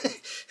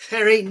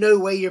 there ain't no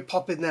way you're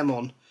popping them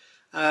on.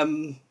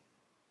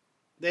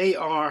 They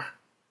are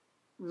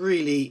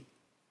really,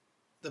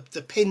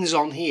 the pins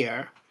on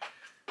here,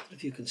 I don't know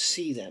if you can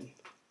see them,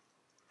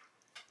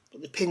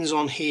 but the pins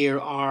on here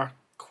are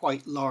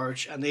quite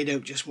large and they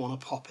don't just want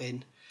to pop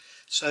in.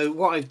 So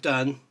what I've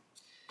done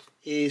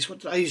is,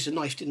 I used a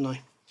knife, didn't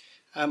I?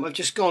 I've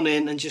just gone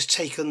in and just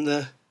taken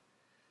the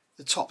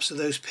tops of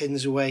those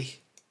pins away.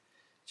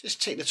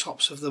 Just take the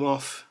tops of them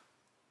off.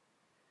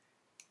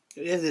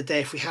 At the end of the day,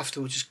 if we have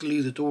to, we'll just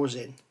glue the doors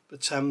in.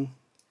 But and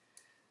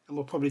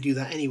we'll probably do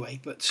that anyway.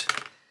 But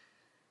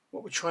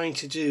what we're trying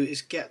to do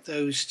is get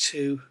those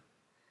to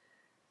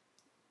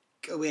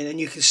go in, and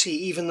you can see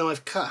even though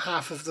I've cut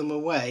half of them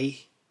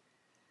away,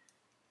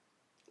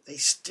 they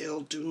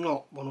still do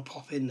not want to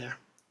pop in there.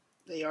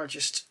 They are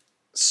just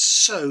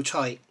so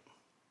tight.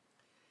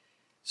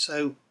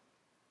 So,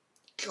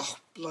 oh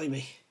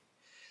blimey.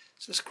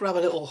 So let's grab a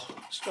little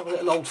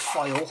old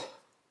file.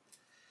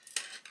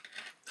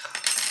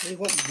 We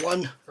want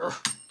one.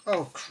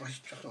 Oh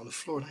Christ, dropped it on the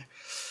floor now.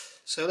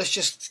 So let's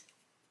just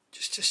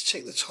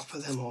take the top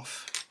of them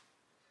off.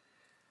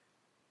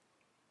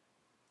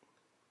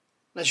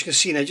 As you can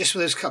see now, just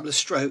with those couple of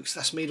strokes,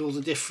 that's made all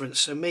the difference.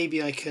 So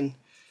maybe I can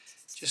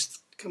just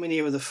come in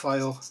here with a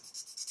file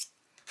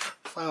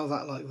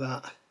that like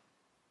that.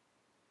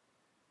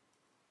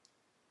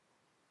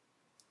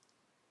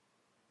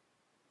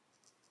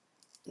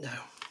 No.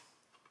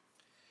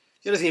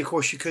 The other thing, of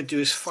course, you could do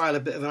is file a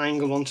bit of an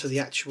angle onto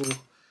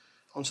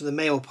the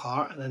male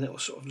part, and then it will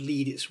sort of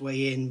lead its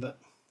way in. But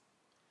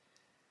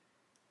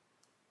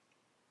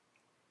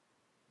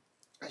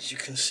as you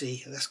can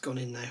see, that's gone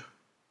in now.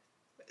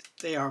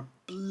 They are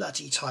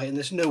bloody tight, and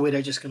there's no way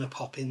they're just going to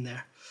pop in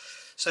there.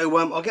 So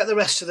I'll get the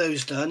rest of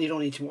those done. You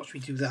don't need to watch me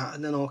do that,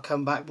 and then I'll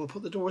come back and we'll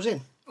put the doors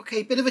in.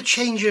 Okay, bit of a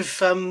change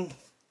of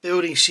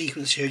building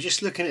sequence here.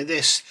 Just looking at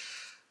this,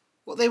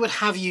 what they would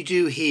have you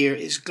do here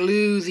is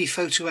glue the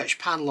photo etch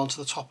panel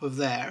onto the top of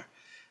there,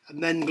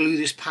 and then glue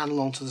this panel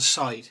onto the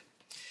side.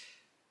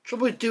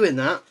 Trouble with doing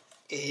that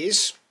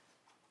is,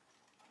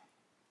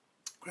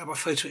 grab our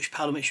photo etch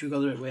panel, make sure we've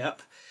got the right way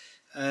up,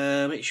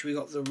 make sure we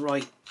got the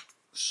right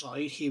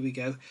side. Here we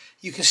go.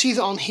 You can see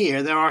that on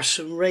here there are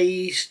some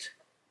raised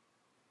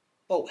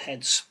bolt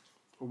heads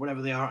or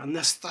whatever they are, and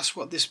that's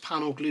what this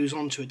panel glues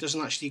onto. It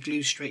doesn't actually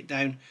glue straight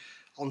down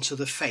onto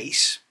the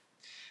face.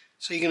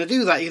 So you're going to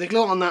do that, you're going to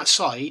glue it on that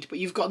side, but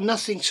you've got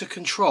nothing to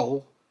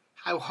control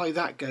how high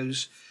that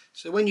goes.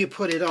 So when you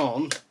put it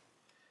on,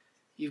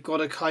 you've got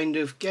to kind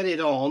of get it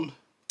on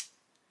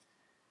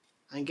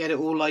and get it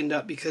all lined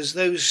up, because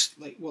those,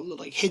 like what look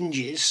like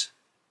hinges,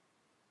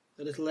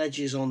 the little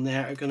edges on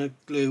there, are going to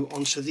glue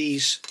onto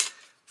these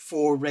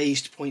 4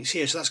 raised points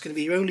here. So that's going to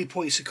be your only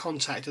points of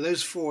contact, are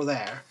those 4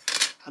 there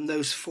and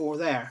those 4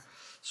 there.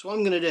 So what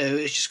I'm going to do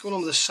is just go on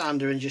with the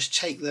sander and just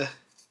take the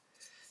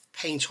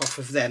paint off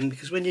of them,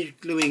 because when you're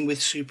gluing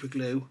with super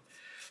glue,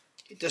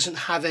 it doesn't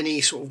have any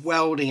sort of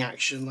welding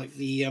action like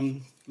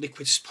the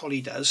liquid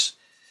poly does,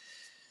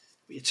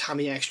 your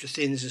Tamiya extra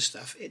thins and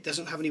stuff. It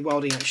doesn't have any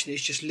welding action,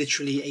 it's just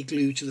literally a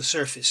glue to the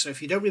surface. So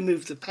if you don't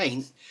remove the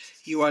paint,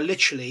 you are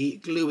literally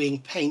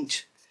gluing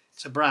paint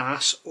to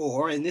brass,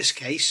 or in this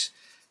case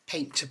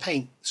paint to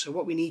paint. So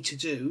what we need to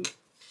do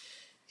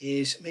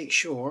is make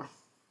sure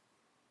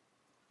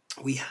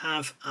we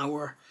have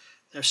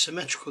they're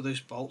symmetrical, those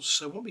bolts.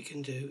 So what we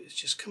can do is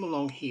just come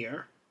along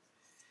here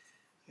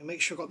and make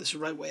sure I've got this the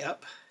right way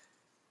up,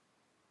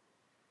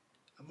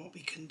 and what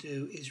we can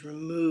do is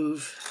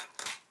remove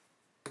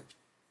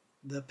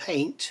the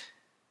paint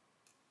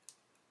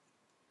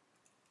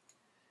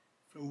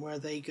from where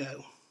they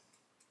go,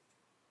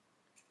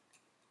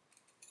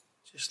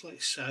 just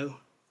like so.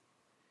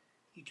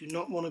 You do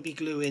not want to be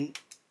gluing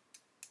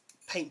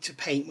paint to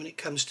paint when it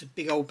comes to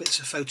big old bits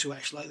of photo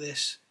etch like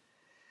this.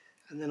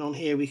 And then on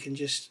here we can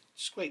just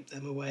scrape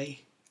them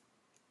away,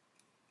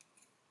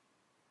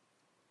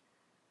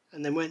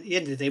 and then at the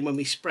end of the day, when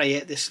we spray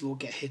it, this will all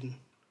get hidden.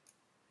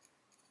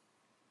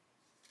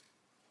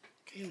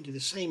 Okay, we'll do the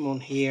same on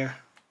here.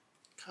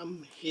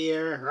 Come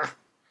here.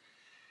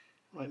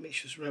 Right, make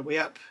sure it's the right way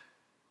up.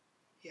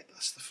 Yep,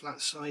 that's the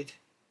flat side.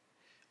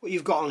 What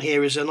you've got on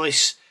here is a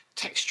nice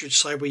textured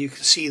side where you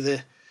can see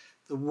the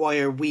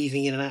wire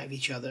weaving in and out of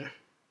each other.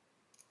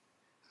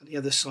 And the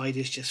other side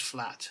is just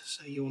flat,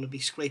 so you want to be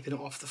scraping it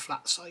off the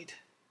flat side.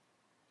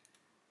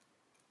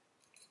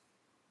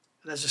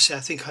 And as I said, I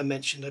think I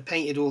mentioned, I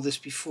painted all this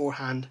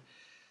beforehand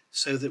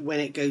so that when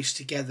it goes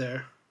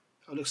together,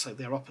 it looks like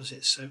they're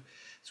opposites. So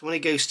when it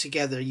goes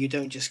together, you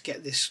don't just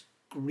get this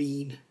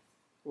green,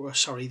 or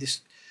sorry,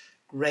 this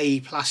grey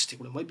plastic.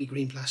 Well, it might be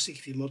green plastic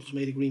if your model's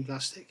made of green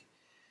plastic,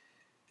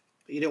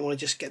 but you don't want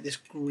to just get this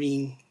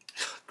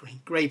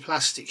grey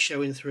plastic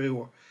showing through,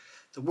 or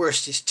the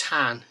worst is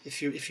tan.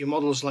 If your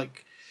model's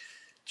like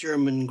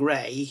German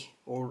grey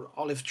or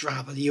olive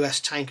drab or the US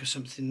tank or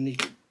something, and the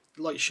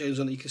light shows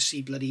on it, you can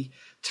see bloody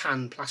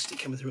tan plastic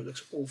coming through. It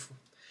looks awful.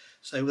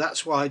 So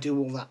that's why I do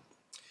all that.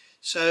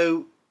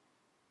 So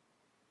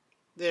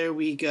there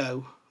we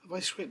go. Have I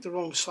scraped the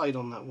wrong side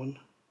on that one?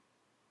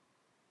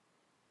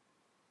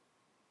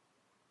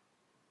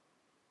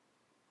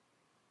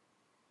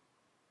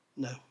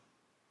 No.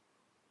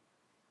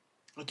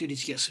 I do need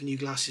to get some new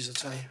glasses, I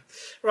tell you.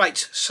 Right,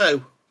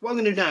 so what I'm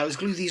going to do now is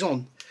glue these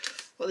on.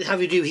 what they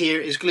have you do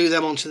here is glue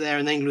them onto there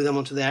and then glue them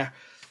onto there.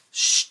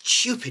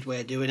 Stupid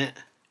way of doing it.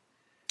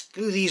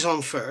 Glue these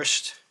on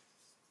first.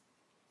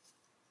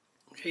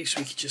 Okay, so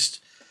we could just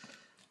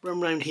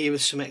run around here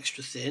with some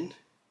extra thin.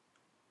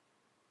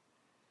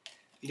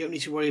 You don't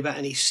need to worry about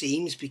any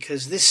seams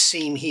because this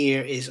seam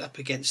here is up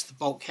against the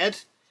bulkhead.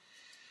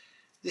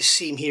 This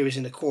seam here is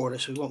in the corner,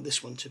 so we want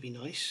this one to be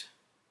nice.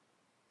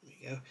 There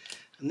we go.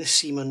 And this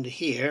seam under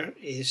here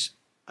is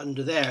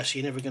under there, so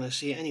you're never going to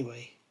see it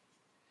anyway.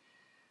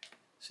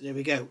 So there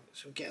we go.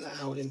 So we'll get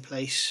that out in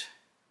place.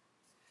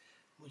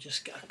 We'll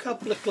just get a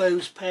couple of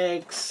clothes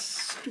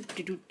pegs.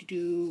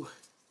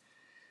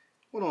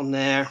 One on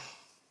there.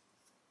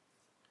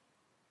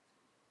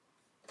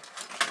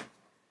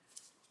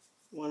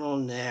 One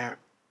on there.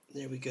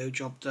 There we go,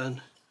 job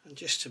done. And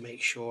just to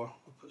make sure,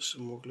 we'll put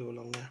some more glue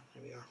along there.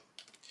 There we are.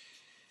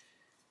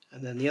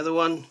 And then the other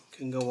one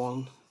can go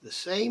on the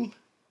same.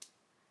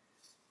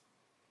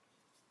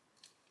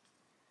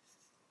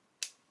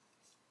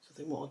 So I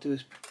think what I'll do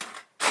is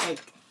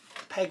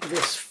peg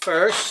this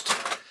first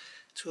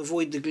to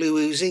avoid the glue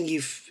oozing.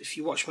 If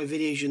you watch my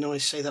videos, you know I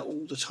say that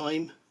all the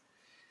time.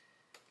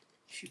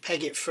 If you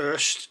peg it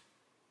first,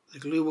 the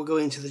glue will go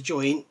into the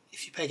joint.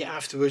 If you peg it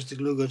afterwards, the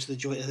glue will go into the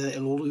joint and then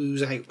it'll all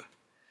ooze out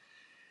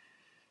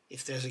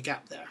if there's a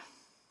gap there.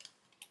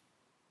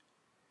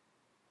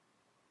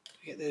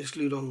 Get those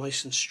glued on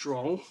nice and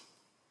strong.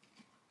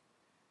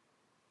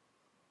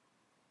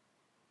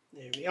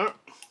 There we are.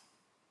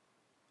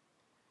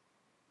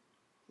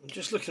 I'm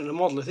just looking at the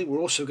model. I think we're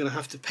also going to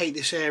have to paint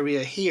this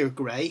area here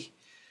grey,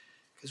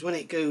 because when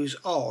it goes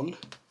on,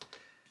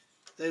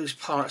 those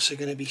parts are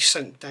going to be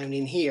sunk down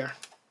in here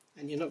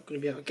and you're not going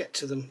to be able to get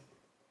to them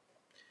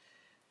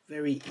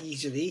very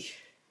easily.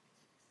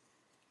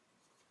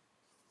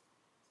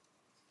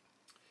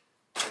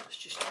 Let's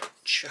just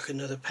chuck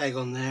another peg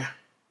on there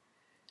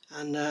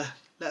and let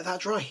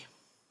that dry.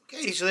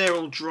 Okay, so they're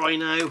all dry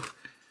now.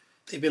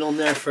 They've been on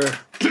there for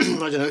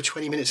I don't know,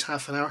 20 minutes,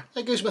 half an hour.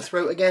 There goes my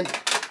throat again.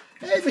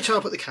 Every time I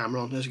put the camera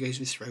on, there goes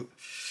my throat.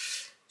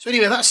 So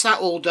anyway, that's that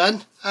all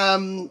done.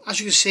 As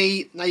you can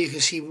see, now you can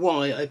see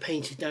why I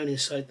painted down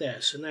inside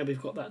there. So now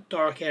we've got that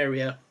dark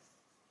area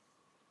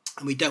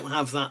and we don't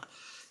have that,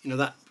 you know,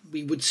 that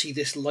we would see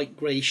this light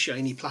grey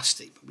shiny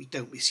plastic, but we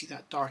don't. We see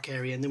that dark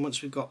area, and then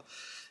once we've got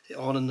it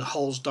on and the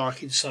hole's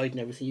dark inside and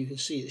everything, you can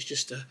see it's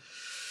just a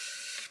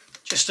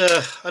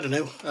I don't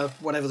know,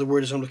 whatever the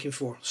word is I'm looking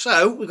for.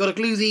 So we've got to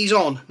glue these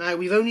on. Now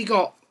we've only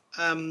got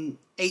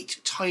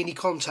 8 tiny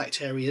contact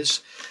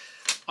areas.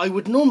 I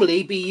would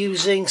normally be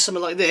using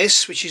something like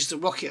this, which is the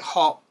Rocket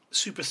Hot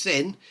super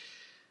thin,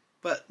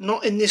 but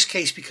not in this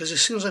case, because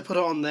as soon as I put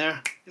it on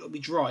there, it'll be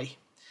dry.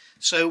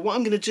 So what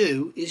I'm going to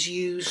do is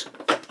use,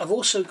 I've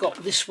also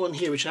got this one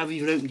here, which I haven't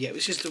even opened yet.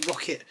 This is the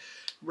Rocket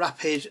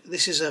Rapid.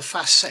 This is a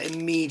fast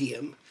setting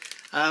medium.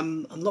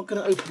 I'm not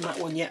going to open that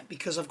one yet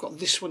because I've got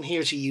this one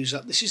here to use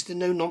up. This is the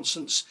No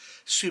Nonsense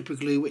super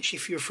glue, which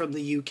if you're from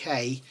the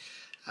UK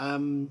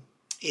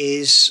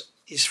is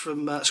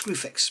from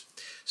Screwfix.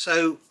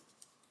 So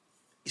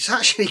it's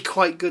actually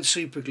quite good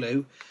super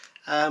glue.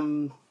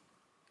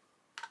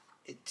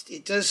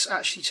 It does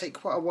actually take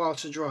quite a while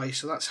to dry,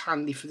 so that's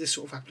handy for this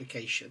sort of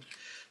application.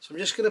 So I'm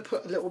just going to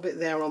put a little bit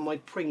there on my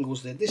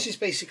Pringles lid. This is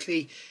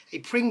basically a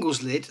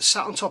Pringles lid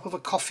sat on top of a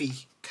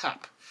coffee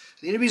cup.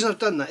 The only reason I've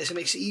done that is it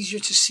makes it easier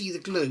to see the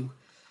glue.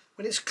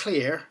 When it's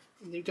clear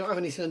and you don't have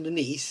anything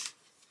underneath,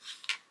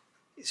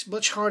 it's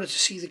much harder to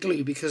see the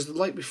glue because the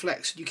light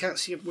reflects and you can't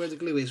see where the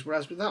glue is,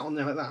 whereas with that on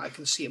there like that I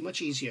can see it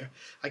much easier.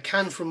 I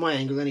can from my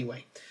angle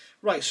anyway.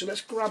 Right, so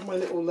let's grab my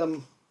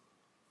little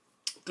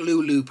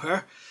glue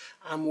looper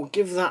and we'll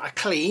give that a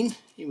clean.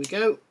 Here we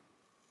go.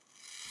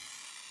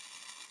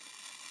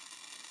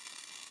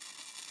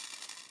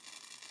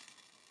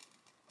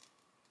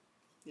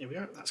 There we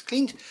are, that's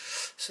cleaned.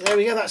 So there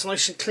we go, that's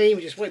nice and clean.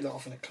 We just wipe that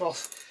off in a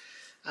cloth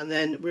and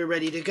then we're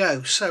ready to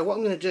go. So what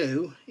I'm going to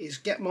do is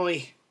get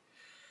my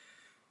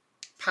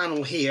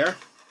panel here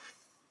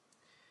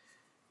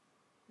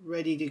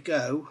ready to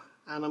go,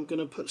 and I'm going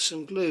to put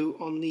some glue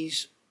on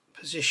these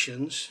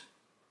positions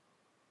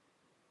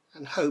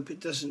and hope it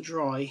doesn't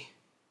dry.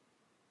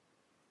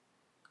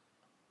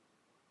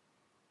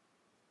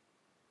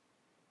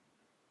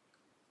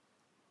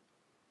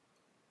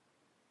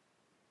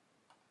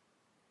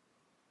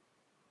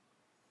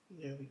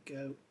 There we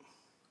go.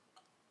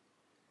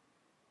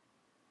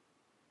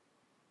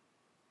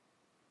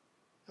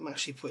 I'm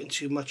actually putting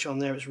too much on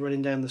there, it's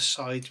running down the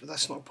sides, but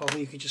that's not a problem.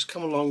 You can just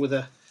come along with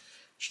a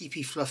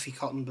cheapy fluffy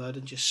cotton bud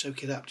and just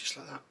soak it up just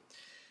like that.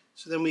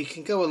 So then we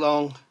can go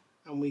along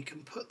and we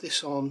can put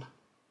this on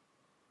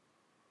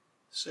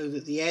so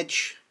that the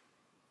edge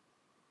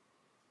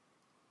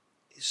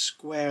is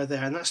square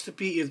there, and that's the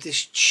beauty of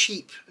this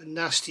cheap and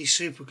nasty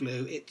super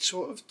glue. It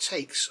sort of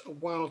takes a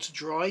while to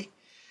dry,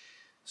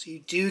 so you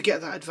do get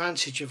that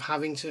advantage of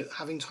having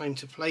time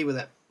to play with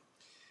it.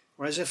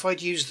 Whereas if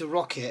I'd used the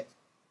Rocket,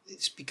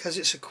 it's because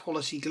it's a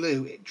quality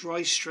glue, it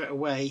dries straight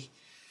away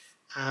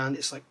and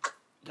it's like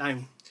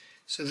down.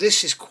 So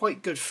this is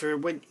quite good for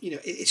when, you know,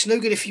 it's no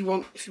good if you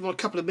want a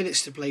couple of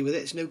minutes to play with it.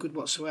 It's no good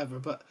whatsoever.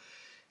 But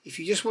if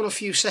you just want a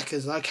few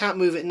seconds, I can't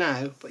move it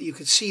now, but you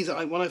could see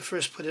that when I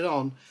first put it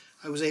on,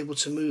 I was able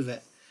to move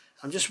it.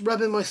 I'm just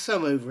rubbing my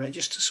thumb over it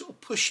just to sort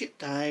of push it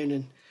down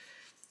and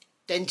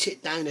dent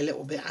it down a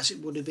little bit, as it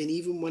would have been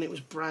even when it was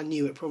brand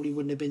new. It probably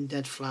wouldn't have been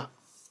dead flat.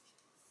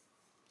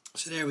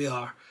 So there we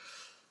are.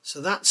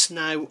 So that's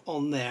now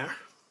on there,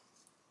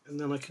 and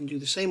then I can do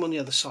the same on the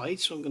other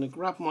side. So I'm going to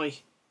grab my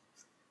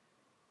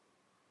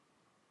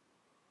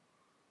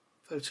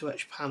photo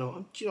etch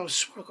panel. Do you know, I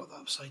swear I got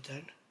that upside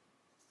down.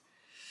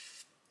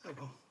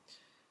 Oh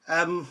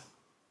well.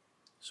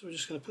 So we're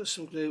just going to put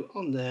some glue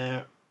on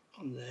there,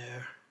 on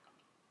there.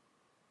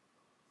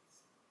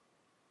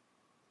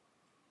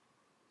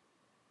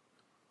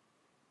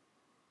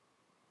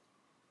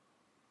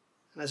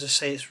 And as I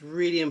say, it's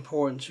really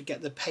important to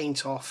get the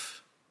paint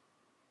off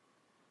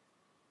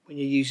when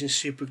you're using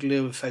super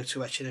glue and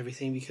photo etch and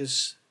everything,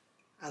 because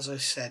as I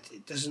said,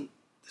 the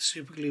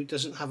super glue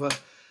doesn't have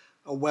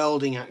a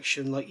welding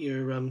action like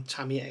your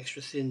Tamiya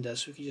Extra Thin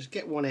does. So if you just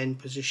get one end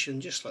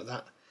positioned just like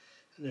that,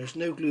 and there's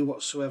no glue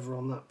whatsoever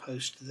on that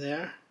post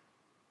there.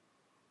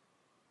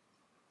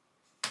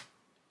 So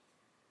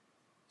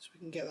we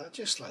can get that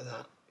just like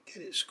that,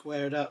 get it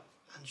squared up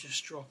and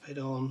just drop it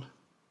on.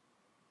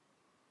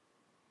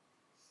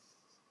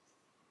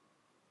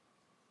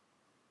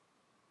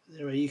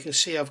 There you can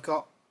see I've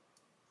got,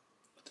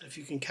 I don't know if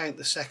you can count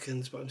the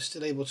seconds, but I'm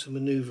still able to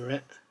maneuver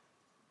it.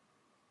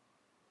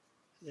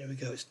 There we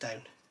go, it's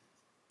down.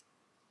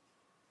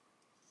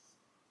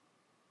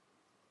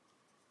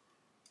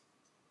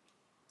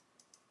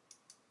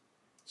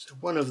 So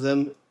one of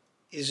them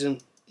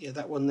isn't, yeah,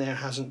 that one there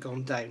hasn't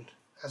gone down,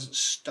 hasn't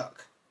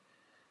stuck.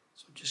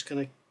 So I'm just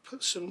going to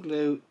put some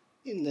glue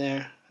in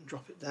there and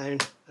drop it down,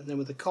 and then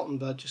with the cotton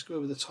bud just go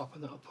over the top,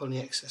 and that'll pull the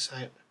excess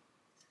out.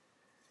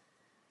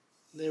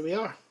 And there we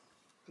are.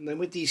 And then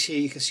with these here,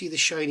 you can see the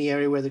shiny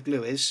area where the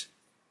glue is.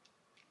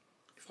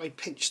 If I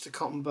pinch the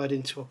cotton bud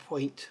into a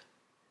point,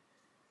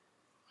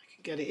 I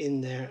can get it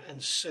in there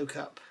and soak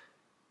up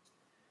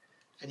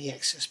any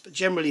excess. But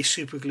generally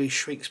super glue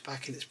shrinks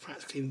back and it's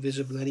practically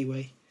invisible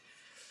anyway.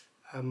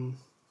 There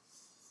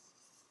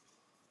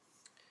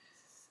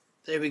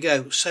we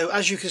go. So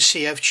as you can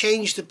see, I've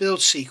changed the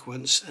build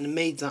sequence and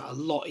made that a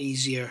lot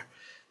easier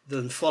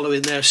than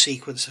following their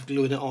sequence of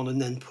gluing it on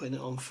and then putting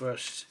it on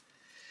first.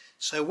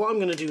 So what I'm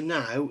going to do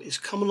now is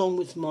come along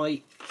with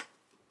my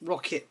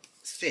rocket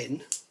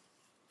thin.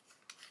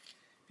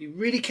 Be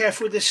really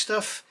careful with this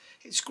stuff.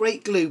 It's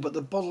great glue, but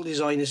the bottle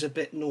design is a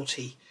bit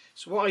naughty.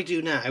 So what I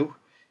do now,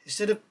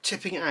 instead of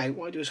tipping it out,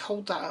 what I do is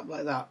hold that up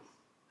like that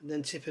and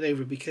then tip it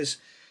over, because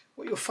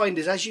what you'll find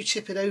is as you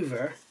tip it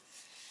over,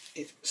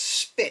 it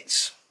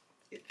spits.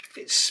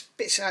 It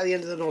spits out the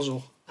end of the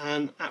nozzle,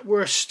 and at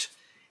worst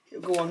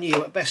it'll go on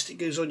you, at best it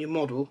goes on your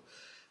model.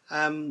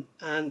 And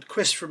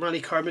Chris from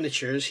Rally Car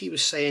Miniatures, he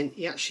was saying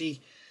it actually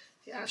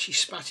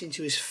spat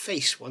into his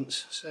face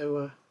once,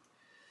 so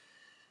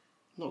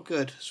not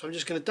good. So I'm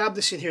just going to dab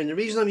this in here, and the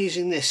reason I'm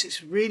using this,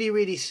 it's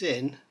really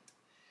thin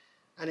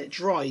and it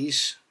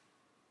dries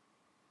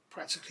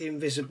practically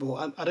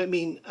invisible. I don't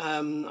mean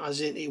as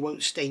in it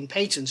won't stain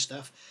paint and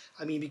stuff.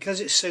 I mean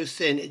because it's so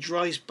thin, it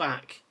dries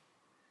back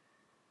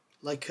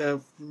like a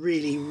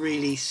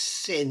really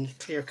thin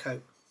clear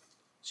coat,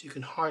 so you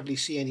can hardly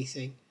see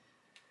anything.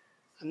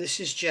 And this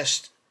is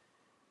just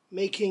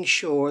making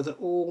sure that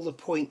all the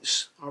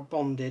points are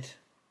bonded.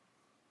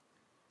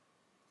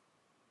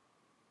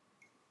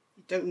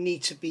 You don't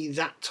need to be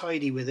that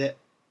tidy with it,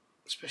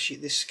 especially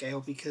at this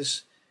scale,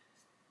 because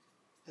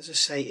as I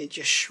say, it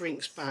just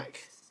shrinks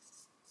back.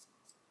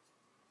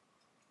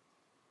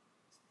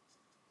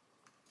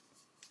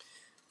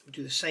 We'll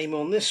do the same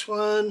on this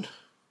one.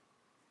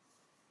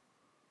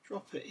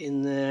 Drop it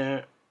in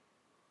there.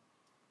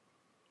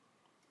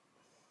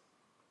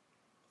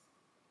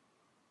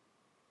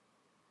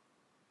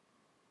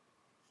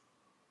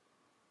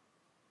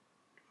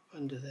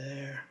 Under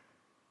there,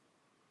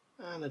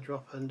 and a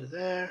drop under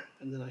there,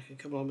 and then I can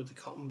come on with the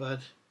cotton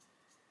bud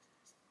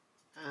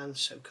and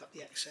soak up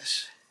the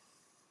excess.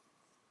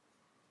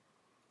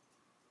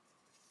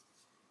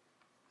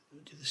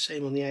 We'll do the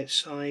same on the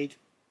outside,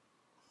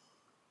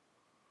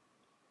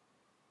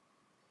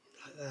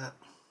 like that,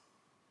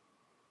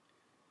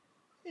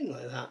 in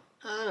like that,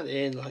 and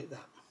in like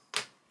that.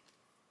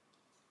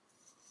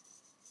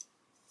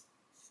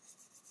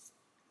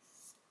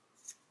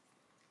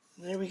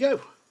 And there we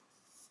go.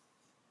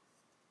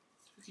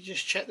 You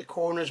just check the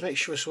corners, make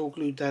sure it's all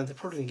glued down. They're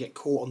probably going to get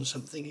caught on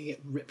something and get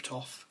ripped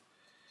off.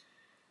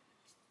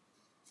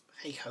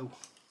 Hey ho.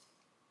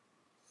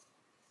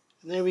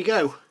 And there we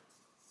go.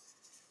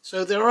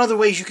 So there are other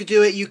ways you could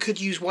do it. You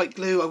could use white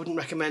glue. I wouldn't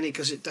recommend it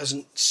because it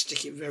doesn't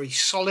stick it very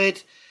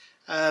solid.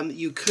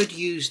 You could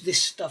use this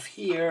stuff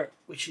here,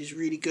 which is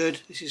really good.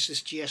 This is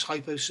this GS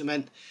Hypo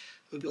Cement.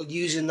 We'll be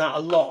using that a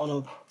lot on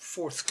a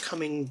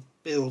forthcoming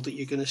build that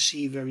you're going to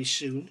see very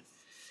soon.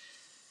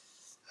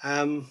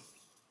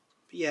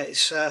 Yeah,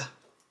 it's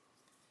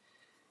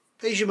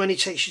Pays your money,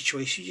 takes your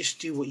choice. You just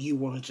do what you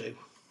want to do.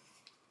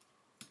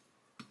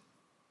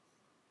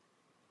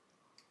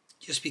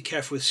 Just be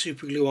careful with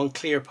super glue on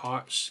clear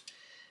parts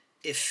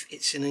if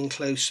it's an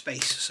enclosed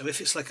space. So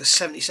if it's like a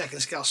 72nd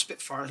scale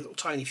Spitfire, a little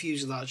tiny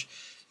fuselage,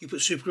 you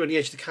put super glue on the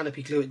edge of the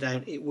canopy, glue it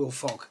down, it will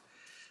fog.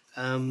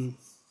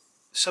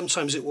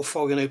 Sometimes it will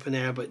fog in open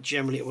air, but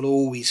generally it will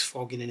always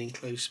fog in an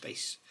enclosed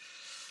space.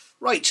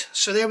 Right,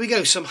 so there we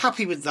go. So I'm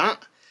happy with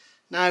that.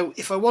 Now,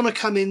 if I want to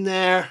come in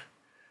there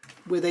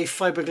with a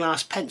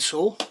fiberglass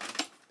pencil,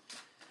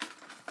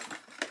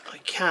 I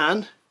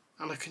can,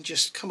 and I can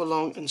just come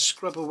along and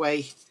scrub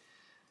away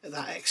at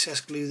that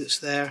excess glue that's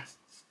there.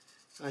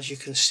 As you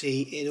can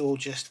see, it all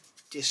just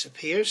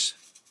disappears.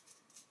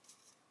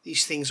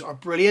 These things are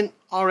brilliant.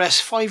 RS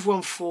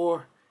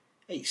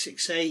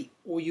 514868,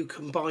 or you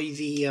can buy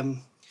the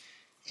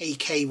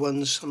AK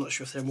ones. I'm not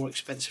sure if they're more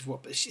expensive or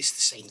what, but it's the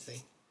same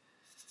thing.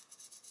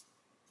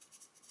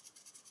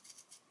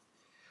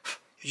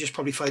 You just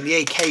probably find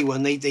the AK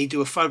one, they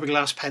do a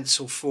fiberglass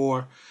pencil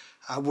for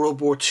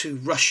World War II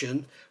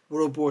Russian,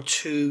 World War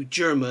II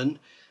German.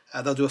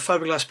 They'll do a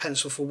fiberglass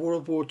pencil for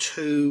World War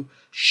II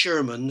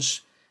Shermans,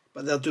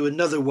 but they'll do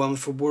another one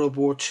for World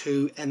War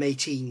II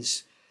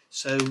M18s.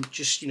 So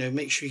just, you know,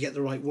 make sure you get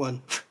the right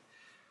one.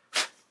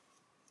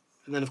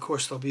 And then of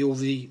course there'll be all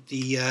the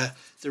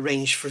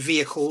range for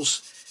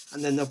vehicles,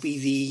 and then there'll be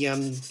the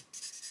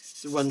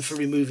one for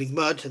removing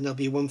mud, and there'll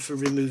be one for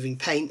removing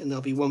paint, and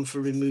there'll be one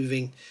for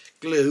removing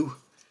glue.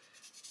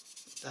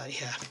 Yeah,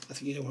 I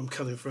think you know where I'm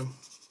coming from.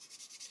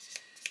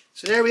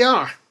 So there we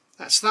are.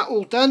 That's that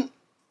all done.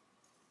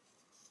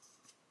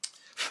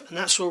 And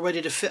that's all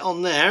ready to fit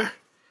on there.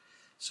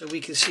 So we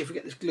can see if we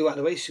get this glue out of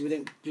the way so we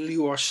don't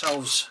glue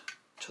ourselves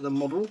to the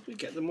model. We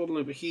get the model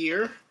over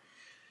here.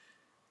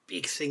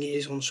 Big thing it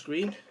is on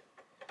screen.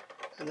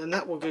 And then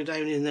that will go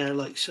down in there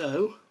like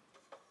so.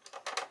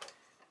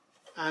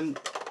 And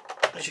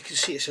as you can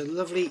see, it's a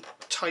lovely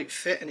tight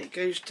fit and it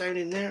goes down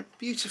in there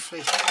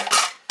beautifully.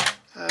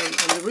 And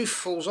the roof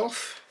falls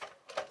off.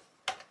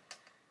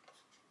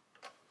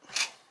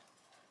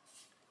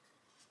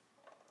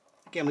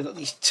 Again, we've got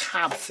these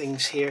tab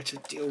things here to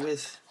deal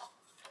with.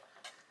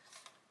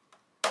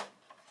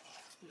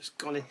 It's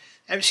gone in.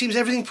 It seems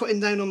everything putting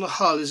down on the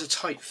hull is a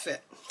tight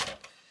fit.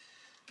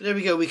 But there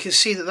we go, we can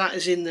see that that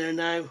is in there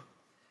now.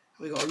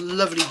 We've got a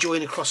lovely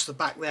join across the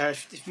back there.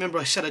 If you remember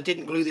I said I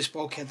didn't glue this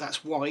bulkhead,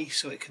 that's why,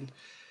 so it can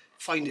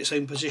find its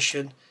own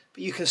position.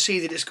 But you can see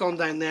that it's gone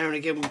down there, and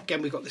again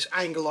we've got this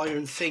angle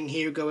iron thing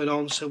here going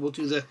on, so we'll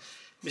do the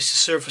Mr.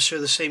 Surfacer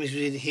the same as we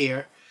did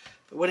here.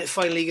 But when it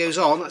finally goes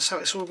on, that's how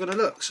it's all going to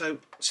look. So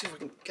let's see if I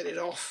can get it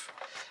off.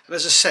 And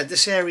as I said,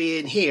 this area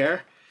in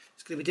here,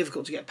 it's going to be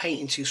difficult to get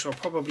paint into, so I'll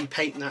probably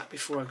paint that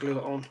before I glue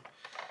it on.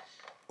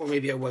 Or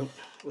maybe I won't,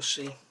 we'll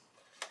see.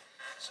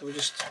 So we'll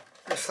just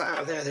lift that out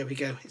of there, there we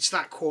go. It's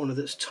that corner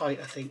that's tight,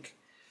 I think.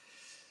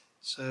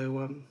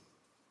 So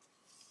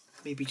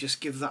maybe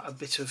just give that a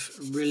bit of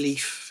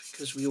relief,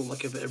 because we all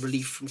like a bit of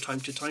relief from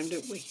time to time,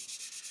 don't we?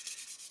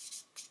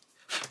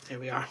 There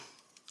we are.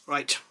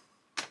 Right.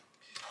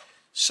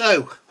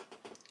 So,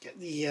 get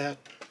the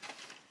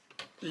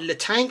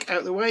tank out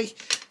of the way.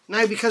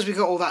 Now, because we've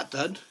got all that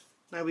done,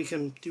 now we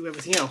can do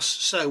everything else.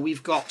 So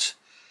we've got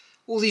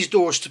all these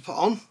doors to put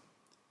on.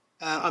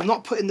 I'm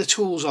not putting the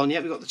tools on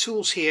yet. We've got the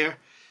tools here.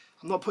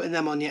 I'm not putting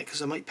them on yet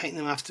because I might paint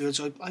them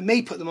afterwards. I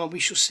may put them on, we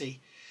shall see.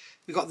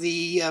 We've got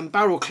the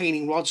barrel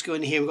cleaning rods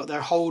going here. We've got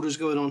their holders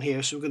going on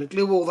here. So we're going to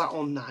glue all that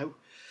on now.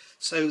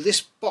 So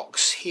this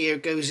box here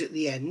goes at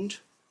the end.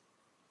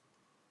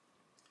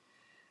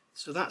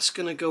 So that's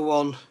going to go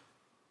on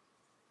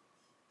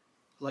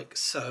like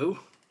so.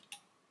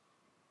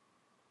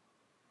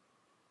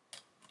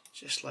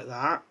 Just like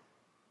that.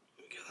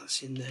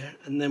 That's in there.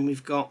 And then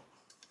we've got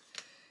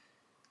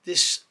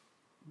this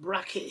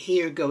bracket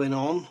here going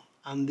on,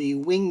 and the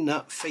wing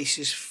nut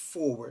faces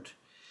forward.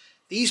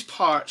 These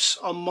parts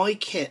on my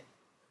kit,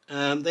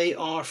 they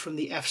are from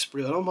the F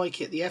sprue, and on my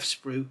kit the F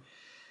sprue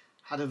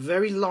had a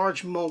very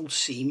large mould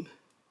seam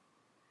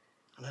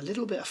and a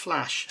little bit of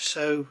flash,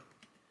 so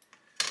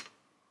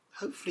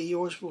hopefully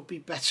yours will be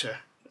better.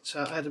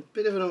 But I had a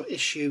bit of an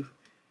issue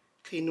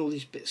cleaning all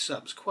these bits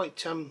up. It's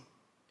quite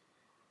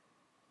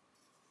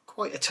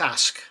a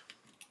task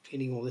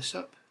cleaning all this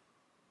up.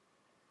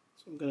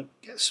 So I'm going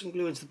to get some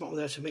glue into the bottom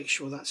there to make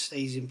sure that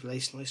stays in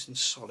place nice and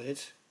solid.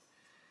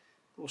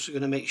 Also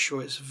going to make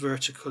sure it's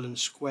vertical and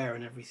square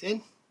and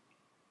everything.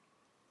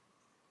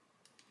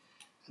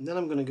 And then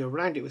I'm going to go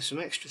around it with some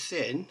extra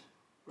thin,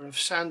 where I've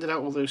sanded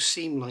out all those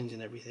seam lines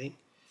and everything,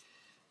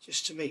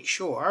 just to make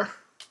sure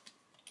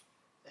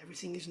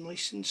everything is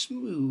nice and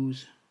smooth.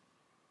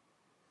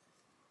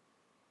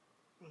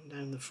 Run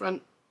down the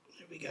front,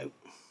 there we go.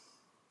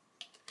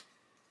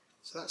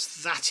 So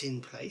that's that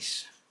in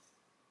place.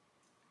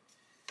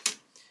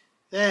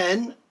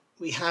 Then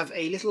we have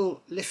a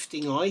little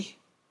lifting eye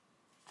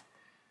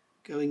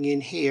going in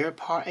here,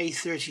 part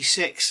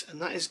A36,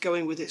 and that is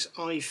going with its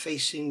eye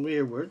facing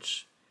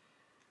rearwards.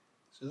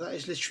 So that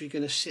is literally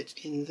going to sit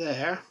in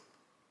there.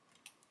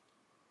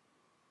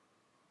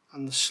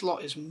 and the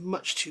slot is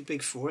much too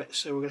big for it,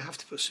 so we're going to have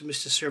to put some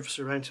Mr. Surface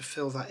around to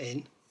fill that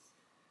in,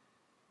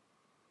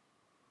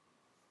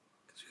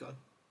 because we've got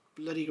a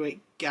bloody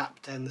great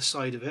gap down the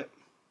side of it.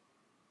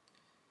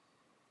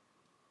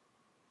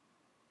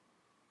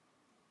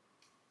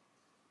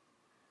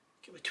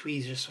 Get my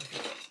tweezers so I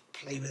can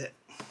play with it.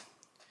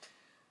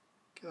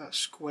 Get that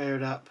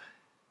squared up.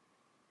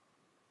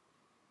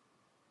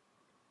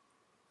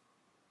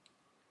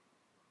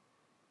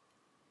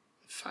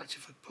 In fact,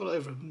 if I pull it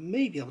over, I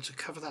may be able to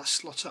cover that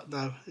slot up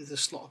now if the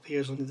slot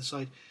appears on the other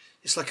side.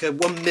 It's like a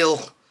 1 mil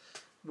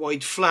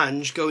wide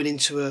flange going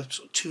into a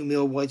sort of 2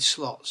 mil wide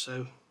slot,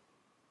 so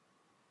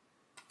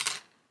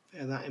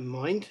bear that in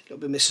mind. A little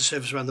bit of Mr.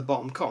 Surface around the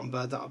bottom, cotton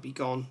bud, that'll be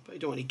gone, but you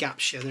don't want any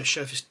gaps here in the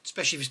surface,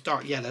 especially if it's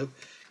dark yellow,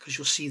 because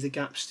you'll see the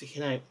gaps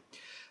sticking out.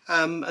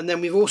 And then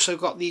we've also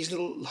got these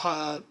little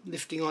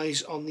lifting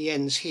eyes on the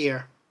ends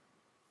here,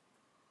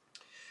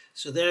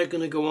 so they're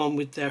going to go on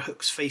with their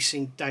hooks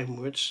facing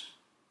downwards.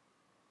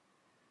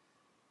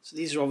 So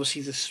these are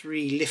obviously the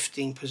 3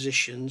 lifting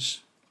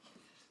positions.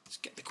 Let's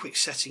get the quick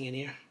setting in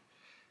here.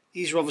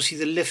 These are obviously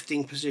the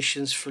lifting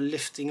positions for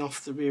lifting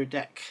off the rear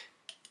deck.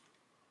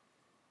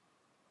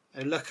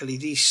 Now luckily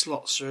these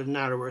slots are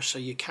narrower, so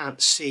you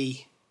can't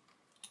see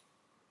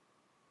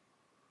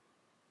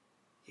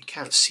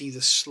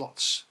the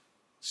slots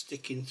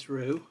sticking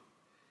through.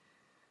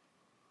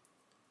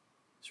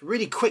 It's a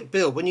really quick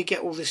build when you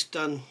get all this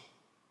done,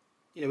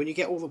 you know, when you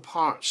get all the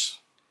parts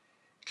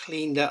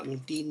cleaned up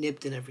and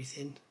denibbed and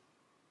everything.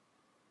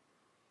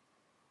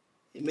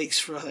 It makes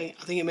for, I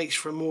think it makes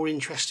for a more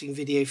interesting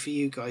video for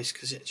you guys,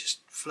 because it just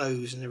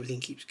flows and everything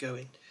keeps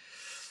going.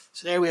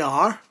 So there we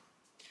are.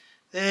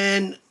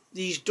 Then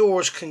these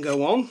doors can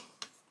go on.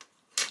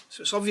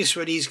 So it's obvious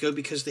where these go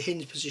because the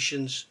hinge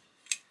positions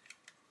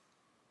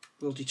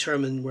will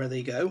determine where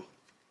they go.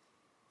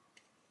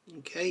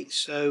 Okay,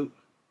 so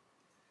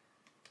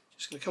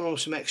just going to come on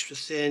with some extra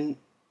thin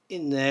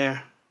in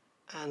there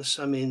and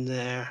some in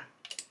there,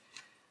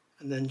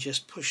 and then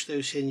just push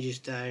those hinges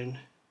down.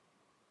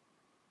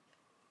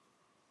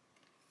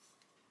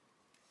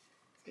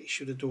 Make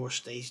sure the door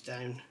stays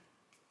down.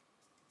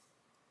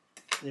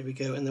 There we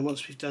go, and then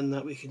once we've done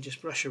that we can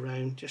just brush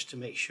around just to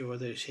make sure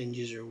those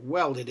hinges are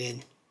welded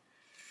in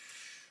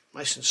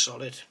nice and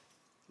solid.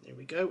 There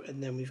we go,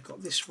 and then we've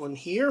got this one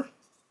here.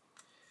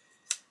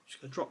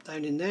 Just going to drop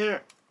down in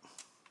there.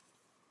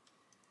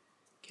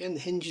 Again, the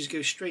hinges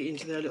go straight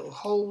into their little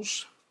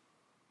holes.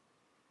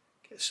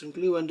 Get some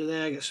glue under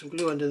there, get some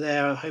glue under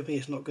there. I'm hoping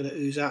it's not going to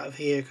ooze out of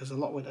here because a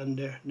lot went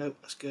under. Nope,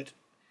 that's good.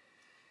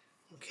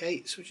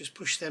 Okay, so just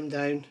push them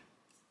down.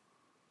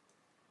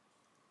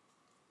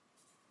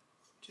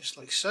 Just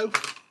like so.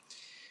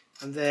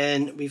 And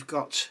then we've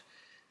got,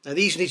 now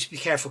these need to be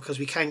careful because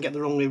we can get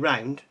the wrong way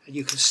round. And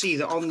you can see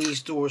that on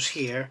these doors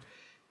here,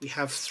 we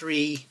have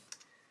 3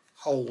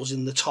 holes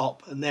in the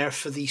top, and they're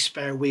for the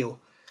spare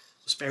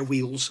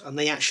wheels, and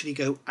they actually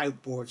go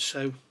outboard.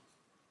 So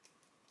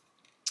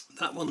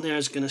that one there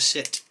is going to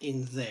sit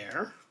in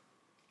there,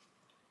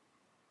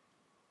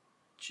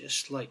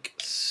 just like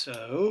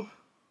so.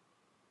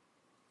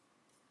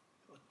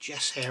 Got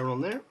Jess hair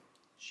on there,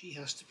 she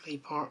has to play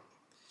part.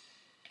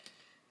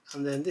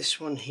 And then this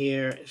one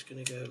here is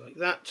going to go like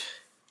that,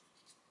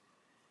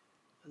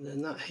 and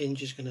then that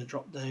hinge is going to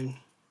drop down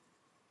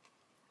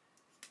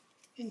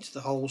into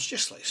the holes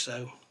just like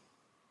so.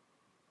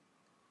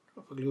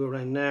 Drop a glue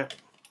around there,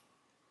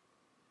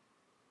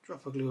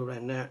 drop a glue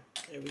around there,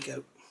 there we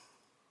go.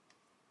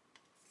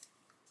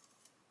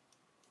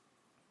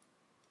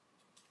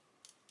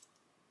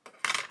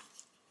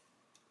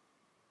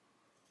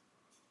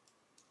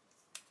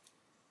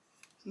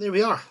 And there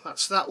we are,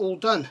 that's that all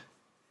done.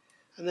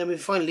 And then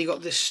we've finally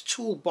got this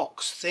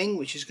toolbox thing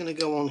which is going to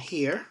go on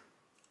here.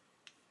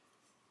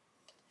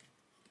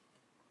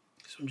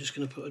 So I'm just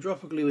going to put a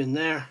drop of glue in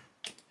there.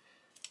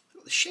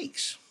 Got the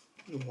shakes,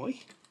 I don't know why.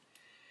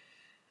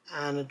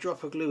 And a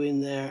drop of glue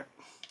in there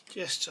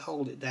just to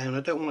hold it down.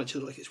 I don't want it to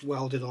look like it's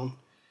welded on,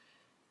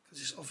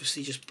 because it's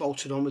obviously just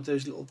bolted on with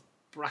those little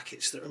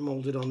brackets that are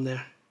moulded on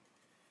there.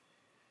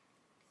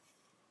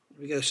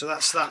 There we go, so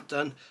that's that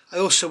done. I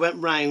also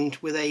went round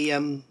with a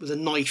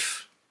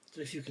knife. I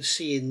don't know if you can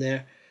see in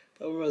there,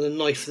 but with a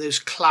knife, those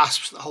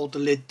clasps that hold the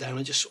lid down,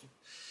 I just sort of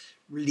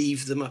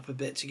relieve them up a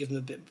bit to give them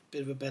a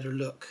bit of a better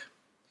look.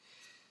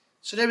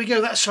 So there we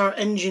go, that's our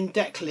engine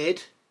deck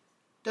lid.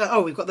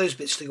 Oh, we've got those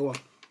bits to go on.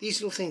 These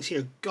little things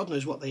here, God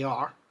knows what they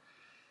are,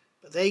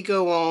 but they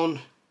go on.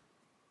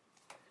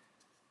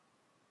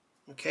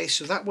 Okay,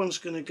 so that one's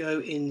going to go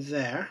in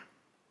there.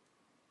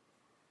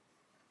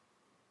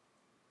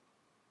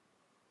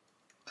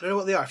 I don't know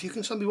what they are. If you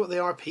can tell me what they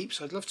are,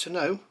 peeps, I'd love to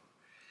know.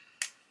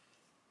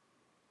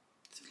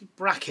 It's a little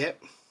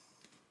bracket.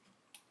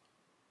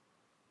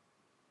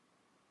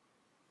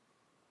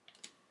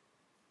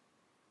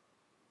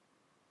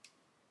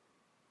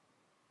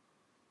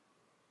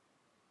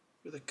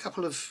 With a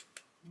couple of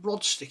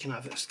rods sticking out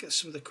of it. Let's get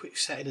some of the quick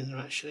setting in there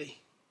actually.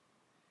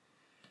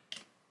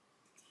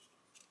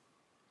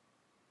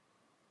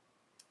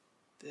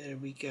 There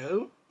we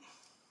go.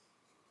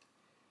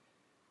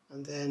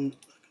 And then I'm going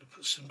to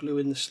put some glue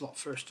in the slot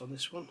first on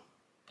this one,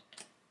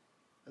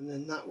 and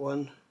then that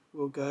one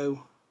will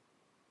go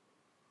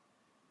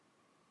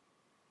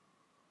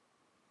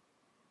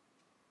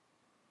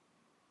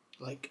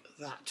like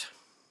that.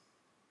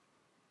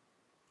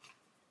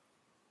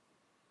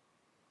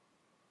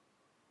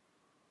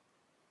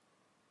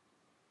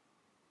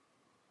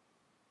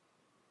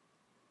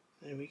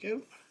 There we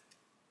go.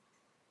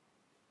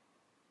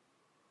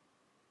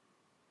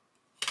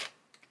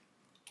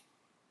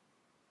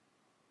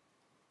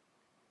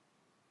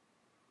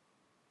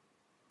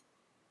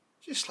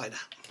 Just like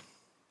that.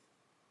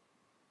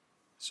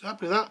 So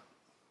happy with that.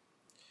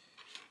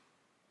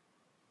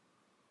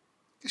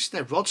 Guess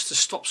they're rods to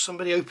stop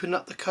somebody opening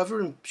up the cover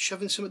and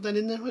shoving something down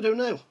in there. I don't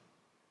know.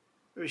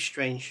 Very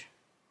strange.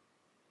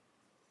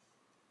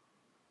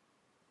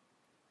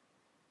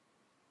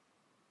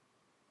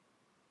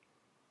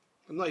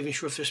 I'm not even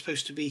sure if they're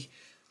supposed to be.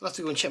 I'll have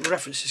to go and check my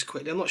references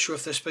quickly. I'm not sure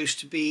if they're supposed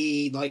to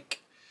be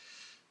like,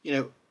 you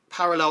know,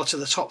 parallel to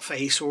the top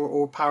face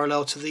or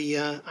parallel to the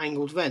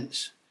angled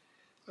vents.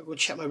 I'll go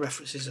check my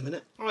references in a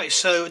minute. Alright,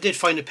 so I did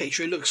find a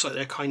picture. It looks like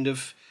they're kind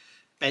of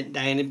bent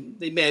down.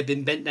 They may have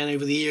been bent down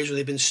over the years or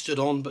they've been stood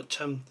on, but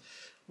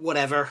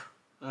whatever.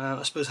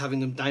 I suppose having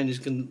them down is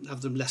going to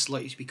have them less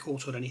likely to be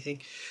caught on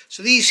anything.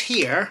 So these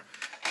here,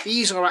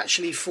 these are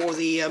actually for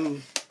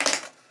the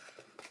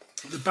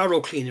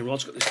barrel cleaning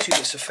rods. Got these two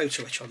bits of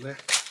photo etch on there.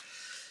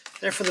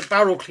 They're for the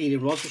barrel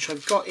cleaning rods, which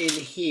I've got in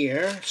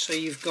here. So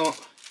you've got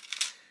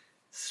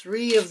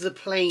 3 of the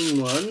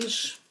plain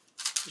ones.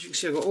 As you can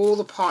see, I've got all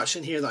the parts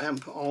in here that I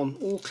haven't put on,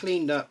 all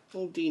cleaned up,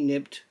 all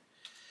denibbed.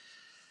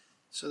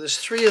 So there's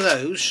 3 of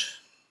those,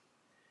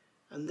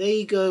 and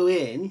they go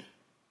in.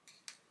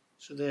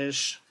 So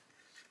there's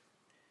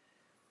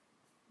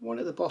one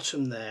at the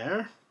bottom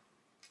there,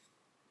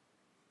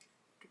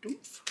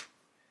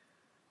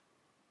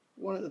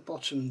 one at the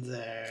bottom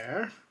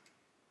there,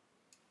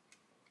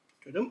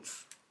 then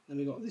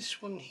we've got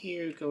this one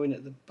here going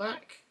at the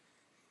back.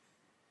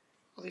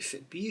 Oh, they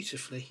fit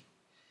beautifully.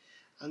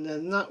 And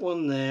then that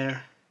one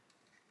there,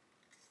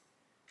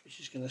 which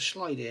is going to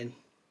slide in,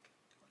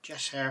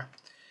 Jess hair,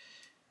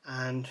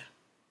 and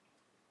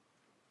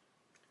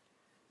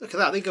look at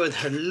that, they go in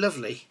there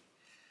lovely.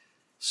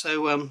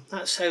 So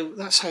that's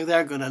how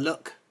they're going to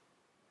look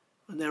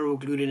when they're all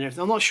glued in and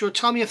everything. I'm not sure.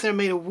 Tell me if they're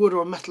made of wood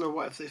or metal or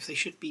what, if they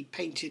should be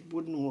painted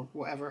wooden or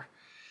whatever.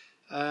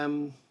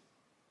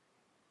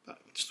 But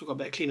still got a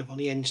bit of clean up on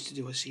the ends to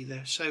do, I see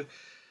there. So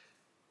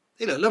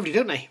they look lovely,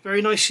 don't they?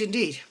 Very nice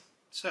indeed.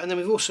 So, and then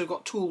we've also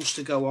got tools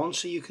to go on,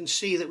 so you can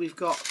see that we've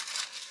got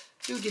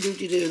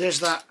there's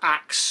that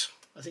axe.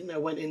 I think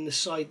that went in the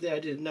side there. I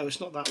didn't know,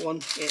 it's not that one.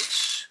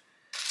 It's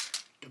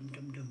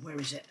where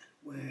is it?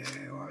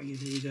 Where are you?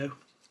 There you go.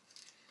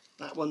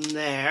 That one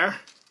there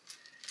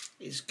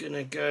is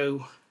gonna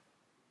go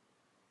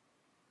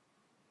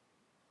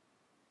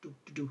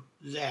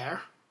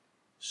there.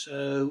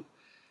 So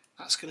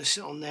that's gonna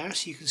sit on there.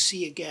 So you can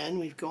see again,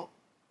 we've got,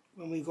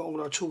 when we've got all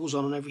our tools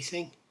on and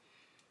everything,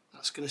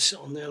 that's going to sit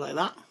on there like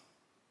that.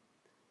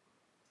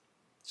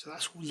 So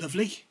that's all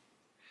lovely.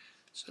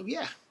 So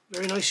yeah,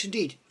 very nice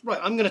indeed. Right,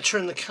 I'm going to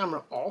turn the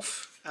camera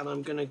off, and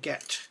I'm going to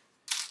get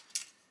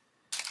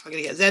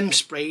them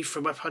sprayed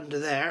from up under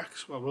there.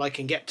 Well, I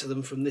can get to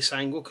them from this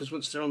angle, because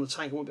once they're on the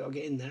tank I won't be able to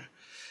get in there.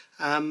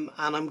 And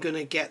I'm going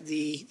to get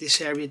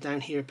this area down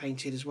here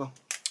painted as well.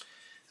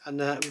 And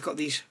we've got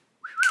these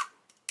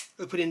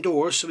opening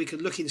doors, so we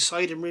can look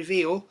inside and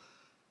reveal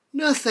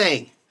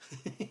nothing.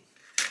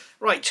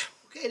 Right.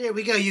 Okay, there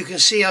we go. You can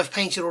see I've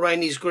painted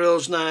around these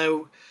grills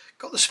now.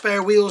 Got the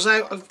spare wheels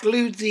out. I've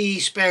glued the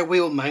spare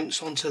wheel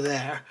mounts onto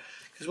there,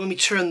 because when we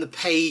turn the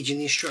page in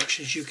the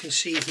instructions, you can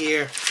see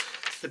here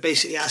they're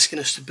basically asking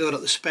us to build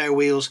up the spare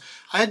wheels.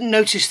 I hadn't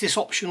noticed this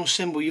optional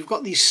symbol. You've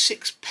got these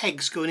 6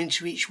 pegs going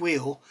into each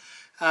wheel,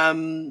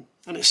 and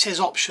it says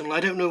optional.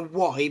 I don't know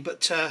why,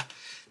 but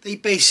they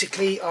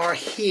basically are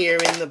here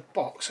in the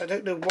box. I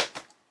don't know what.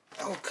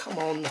 Oh, come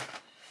on.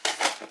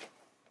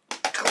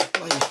 God,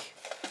 blimey.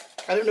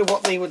 I don't know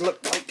what they would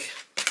look like.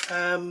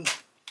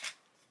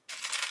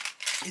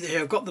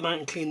 Here, I've got them out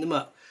and cleaned them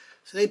up.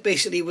 So they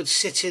basically would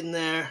sit in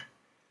there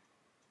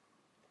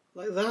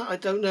like that. I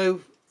don't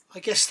know. I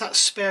guess that's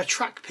spare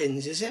track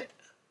pins, is it?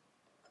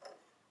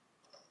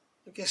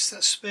 I guess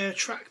that's spare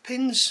track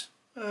pins.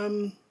 I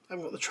haven't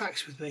got the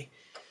tracks with me.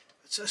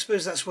 So I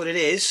suppose that's what it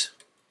is.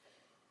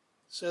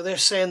 So they're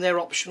saying they're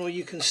optional.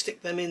 You can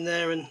stick them in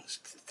there, and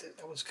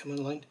that one's coming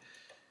aligned.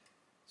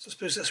 So I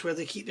suppose that's where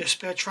they keep their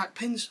spare track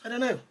pins. I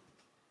don't know.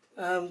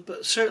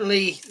 But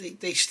certainly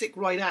they stick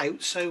right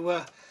out,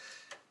 so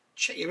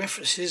check your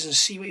references and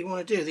see what you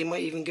want to do. They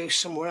might even go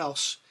somewhere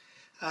else.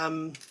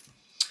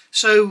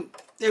 So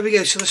there we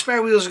go. So the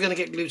spare wheels are going to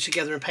get glued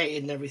together and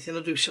painted and everything.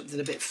 I'll do something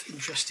a bit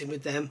interesting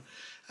with them.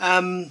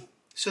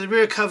 So the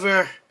rear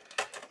cover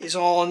is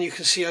on. You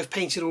can see I've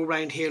painted all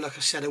around here like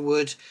I said I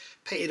would.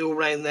 Painted all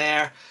around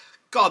there.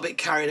 Got a bit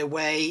carried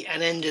away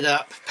and ended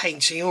up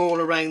painting all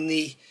around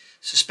the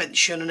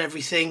suspension and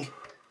everything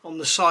on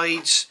the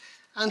sides,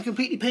 and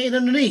completely painted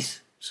underneath.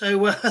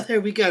 So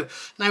there we go.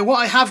 Now what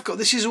I have got,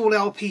 this is all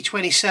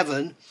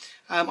LP27.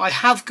 I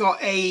have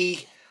got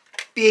a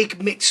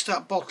big mixed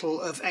up bottle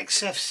of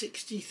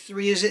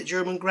XF63, is it,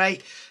 German grey,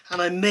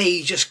 and I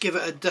may just give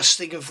it a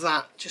dusting of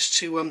that just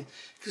to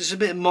because it's a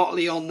bit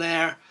motley on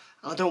there.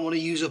 I don't want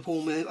to use up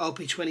all my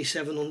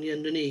LP27 on the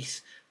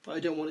underneath, but I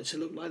don't want it to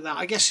look like that.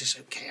 I guess it's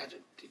okay,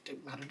 it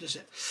don't matter, does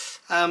it?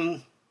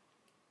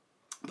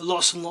 But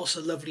lots and lots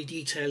of lovely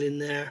detail in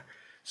there,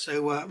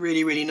 so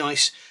really, really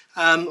nice.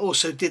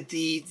 Also did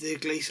the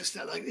glacis,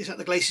 is that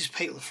the glacis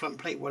plate or the front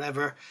plate,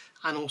 whatever,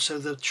 and also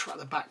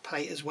the back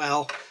plate as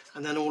well,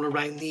 and then all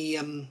around the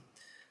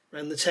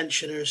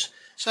tensioners.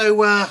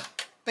 So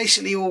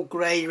basically all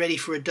grey, ready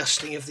for a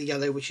dusting of the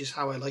yellow, which is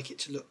how I like it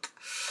to look.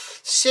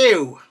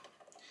 So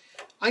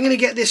I'm going to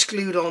get this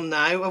glued on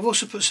now. I've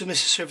also put some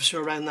Mr.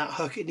 Surfacer around that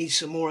hook. It needs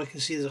some more. I can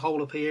see there's a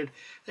hole appeared.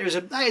 That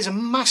is a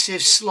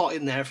massive slot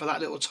in there for that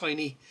little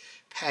tiny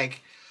peg.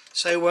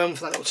 So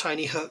for that little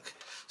tiny hook.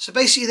 So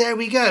basically there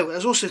we go. I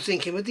was also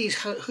thinking with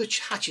these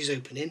hatches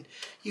opening,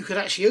 you could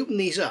actually open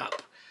these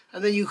up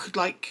and then you could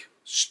like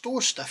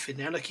store stuff in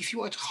there. Like if you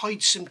wanted to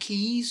hide some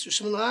keys or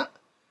something like that,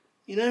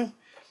 you know.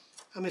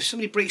 If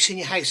somebody breaks in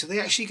your house, are they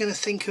actually going to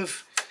think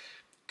of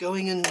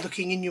going and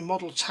looking in your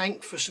model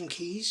tank for some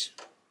keys?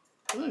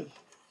 Oh.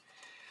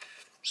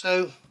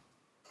 So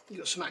you've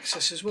got some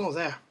access as well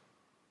there.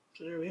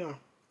 So there we are.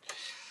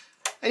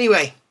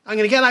 Anyway, I'm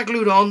going to get that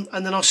glued on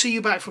and then I'll see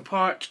you back for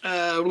part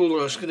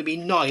it's going to be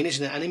 9,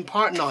 isn't it? And in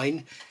part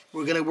 9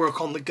 we're going to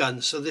work on the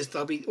gun. So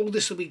all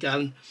this will be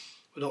done.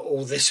 Well, not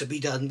all this will be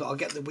done, but I'll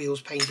get the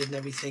wheels painted and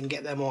everything,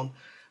 get them on.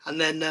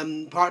 And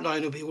then part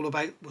 9 will be all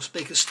about, we'll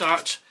make a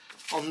start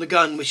on the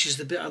gun, which is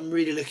the bit I'm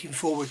really looking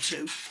forward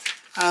to.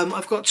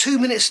 I've got 2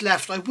 minutes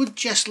left. I would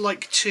just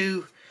like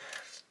to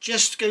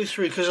just go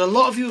through, because a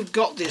lot of you have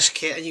got this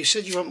kit and you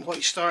said you haven't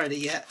quite started it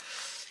yet,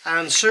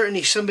 and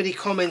certainly somebody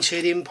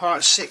commented in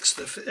part 6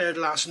 that aired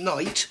last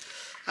night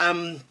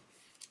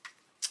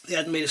they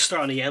hadn't made a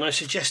start on it yet, and I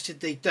suggested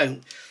they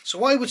don't. So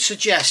what I would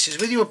suggest is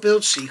with your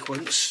build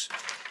sequence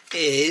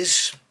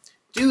is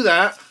do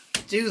that,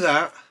 do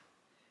that,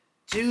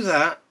 do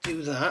that,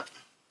 do that.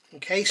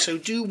 Okay, so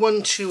do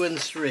 1, 2 and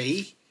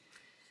 3,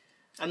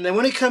 and then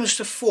when it comes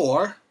to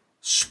 4,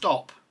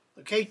 stop.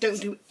 Okay, don't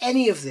do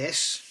any of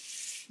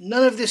this,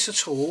 none of this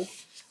at all.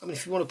 I mean,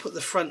 if you want to put the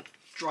front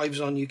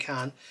drives on, you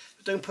can,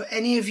 but don't put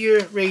any of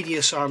your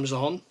radius arms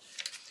on.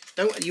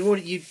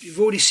 You've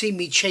already seen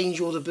me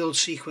change all the build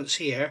sequence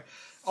here.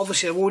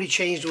 Obviously, I've already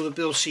changed all the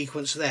build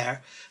sequence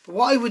there. But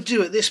what I would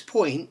do at this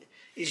point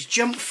is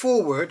jump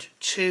forward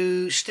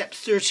to step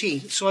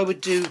 13. So I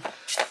would do,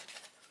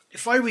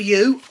 if I were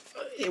you,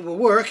 it will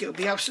work, it will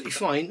be absolutely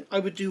fine. I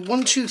would do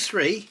 1, 2,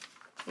 3,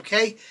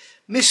 okay,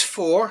 miss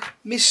 4,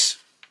 miss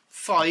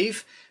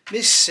 5,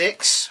 miss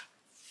 6,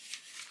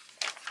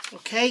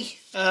 okay,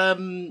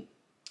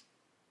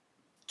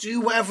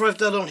 do whatever I've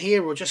done on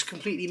here or just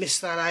completely miss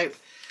that out.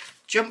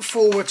 Jump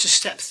forward to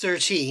step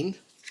 13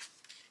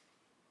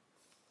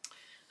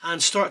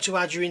 and start to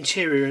add your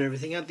interior and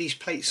everything. Add these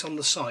plates on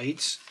the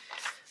sides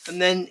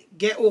and then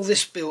get all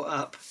this built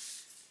up.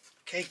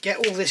 Okay, get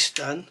all this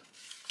done.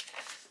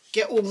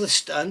 Get all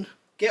this done.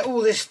 Get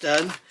all this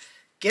done.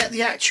 Get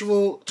the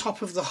actual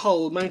top of the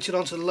hole mounted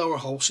onto the lower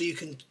hole so you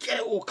can get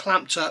it all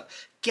clamped up.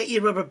 Get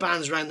your rubber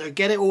bands around there.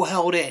 Get it all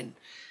held in.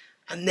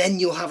 And then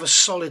you'll have a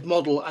solid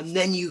model, and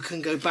then you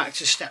can go back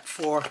to step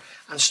 4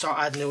 and start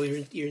adding all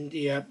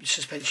your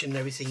suspension and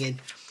everything in.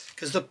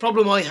 Because the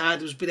problem I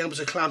had was being able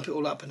to clamp it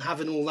all up and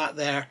having all that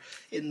there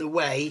in the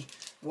way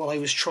while I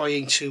was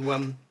trying to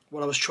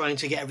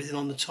get everything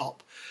on the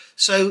top.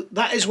 So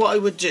that is what I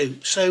would do.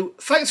 So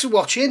thanks for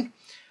watching.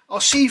 I'll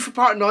see you for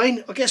part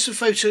 9. I'll get some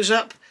photos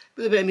up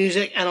with a bit of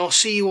music, and I'll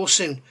see you all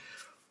soon.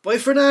 Bye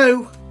for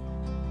now.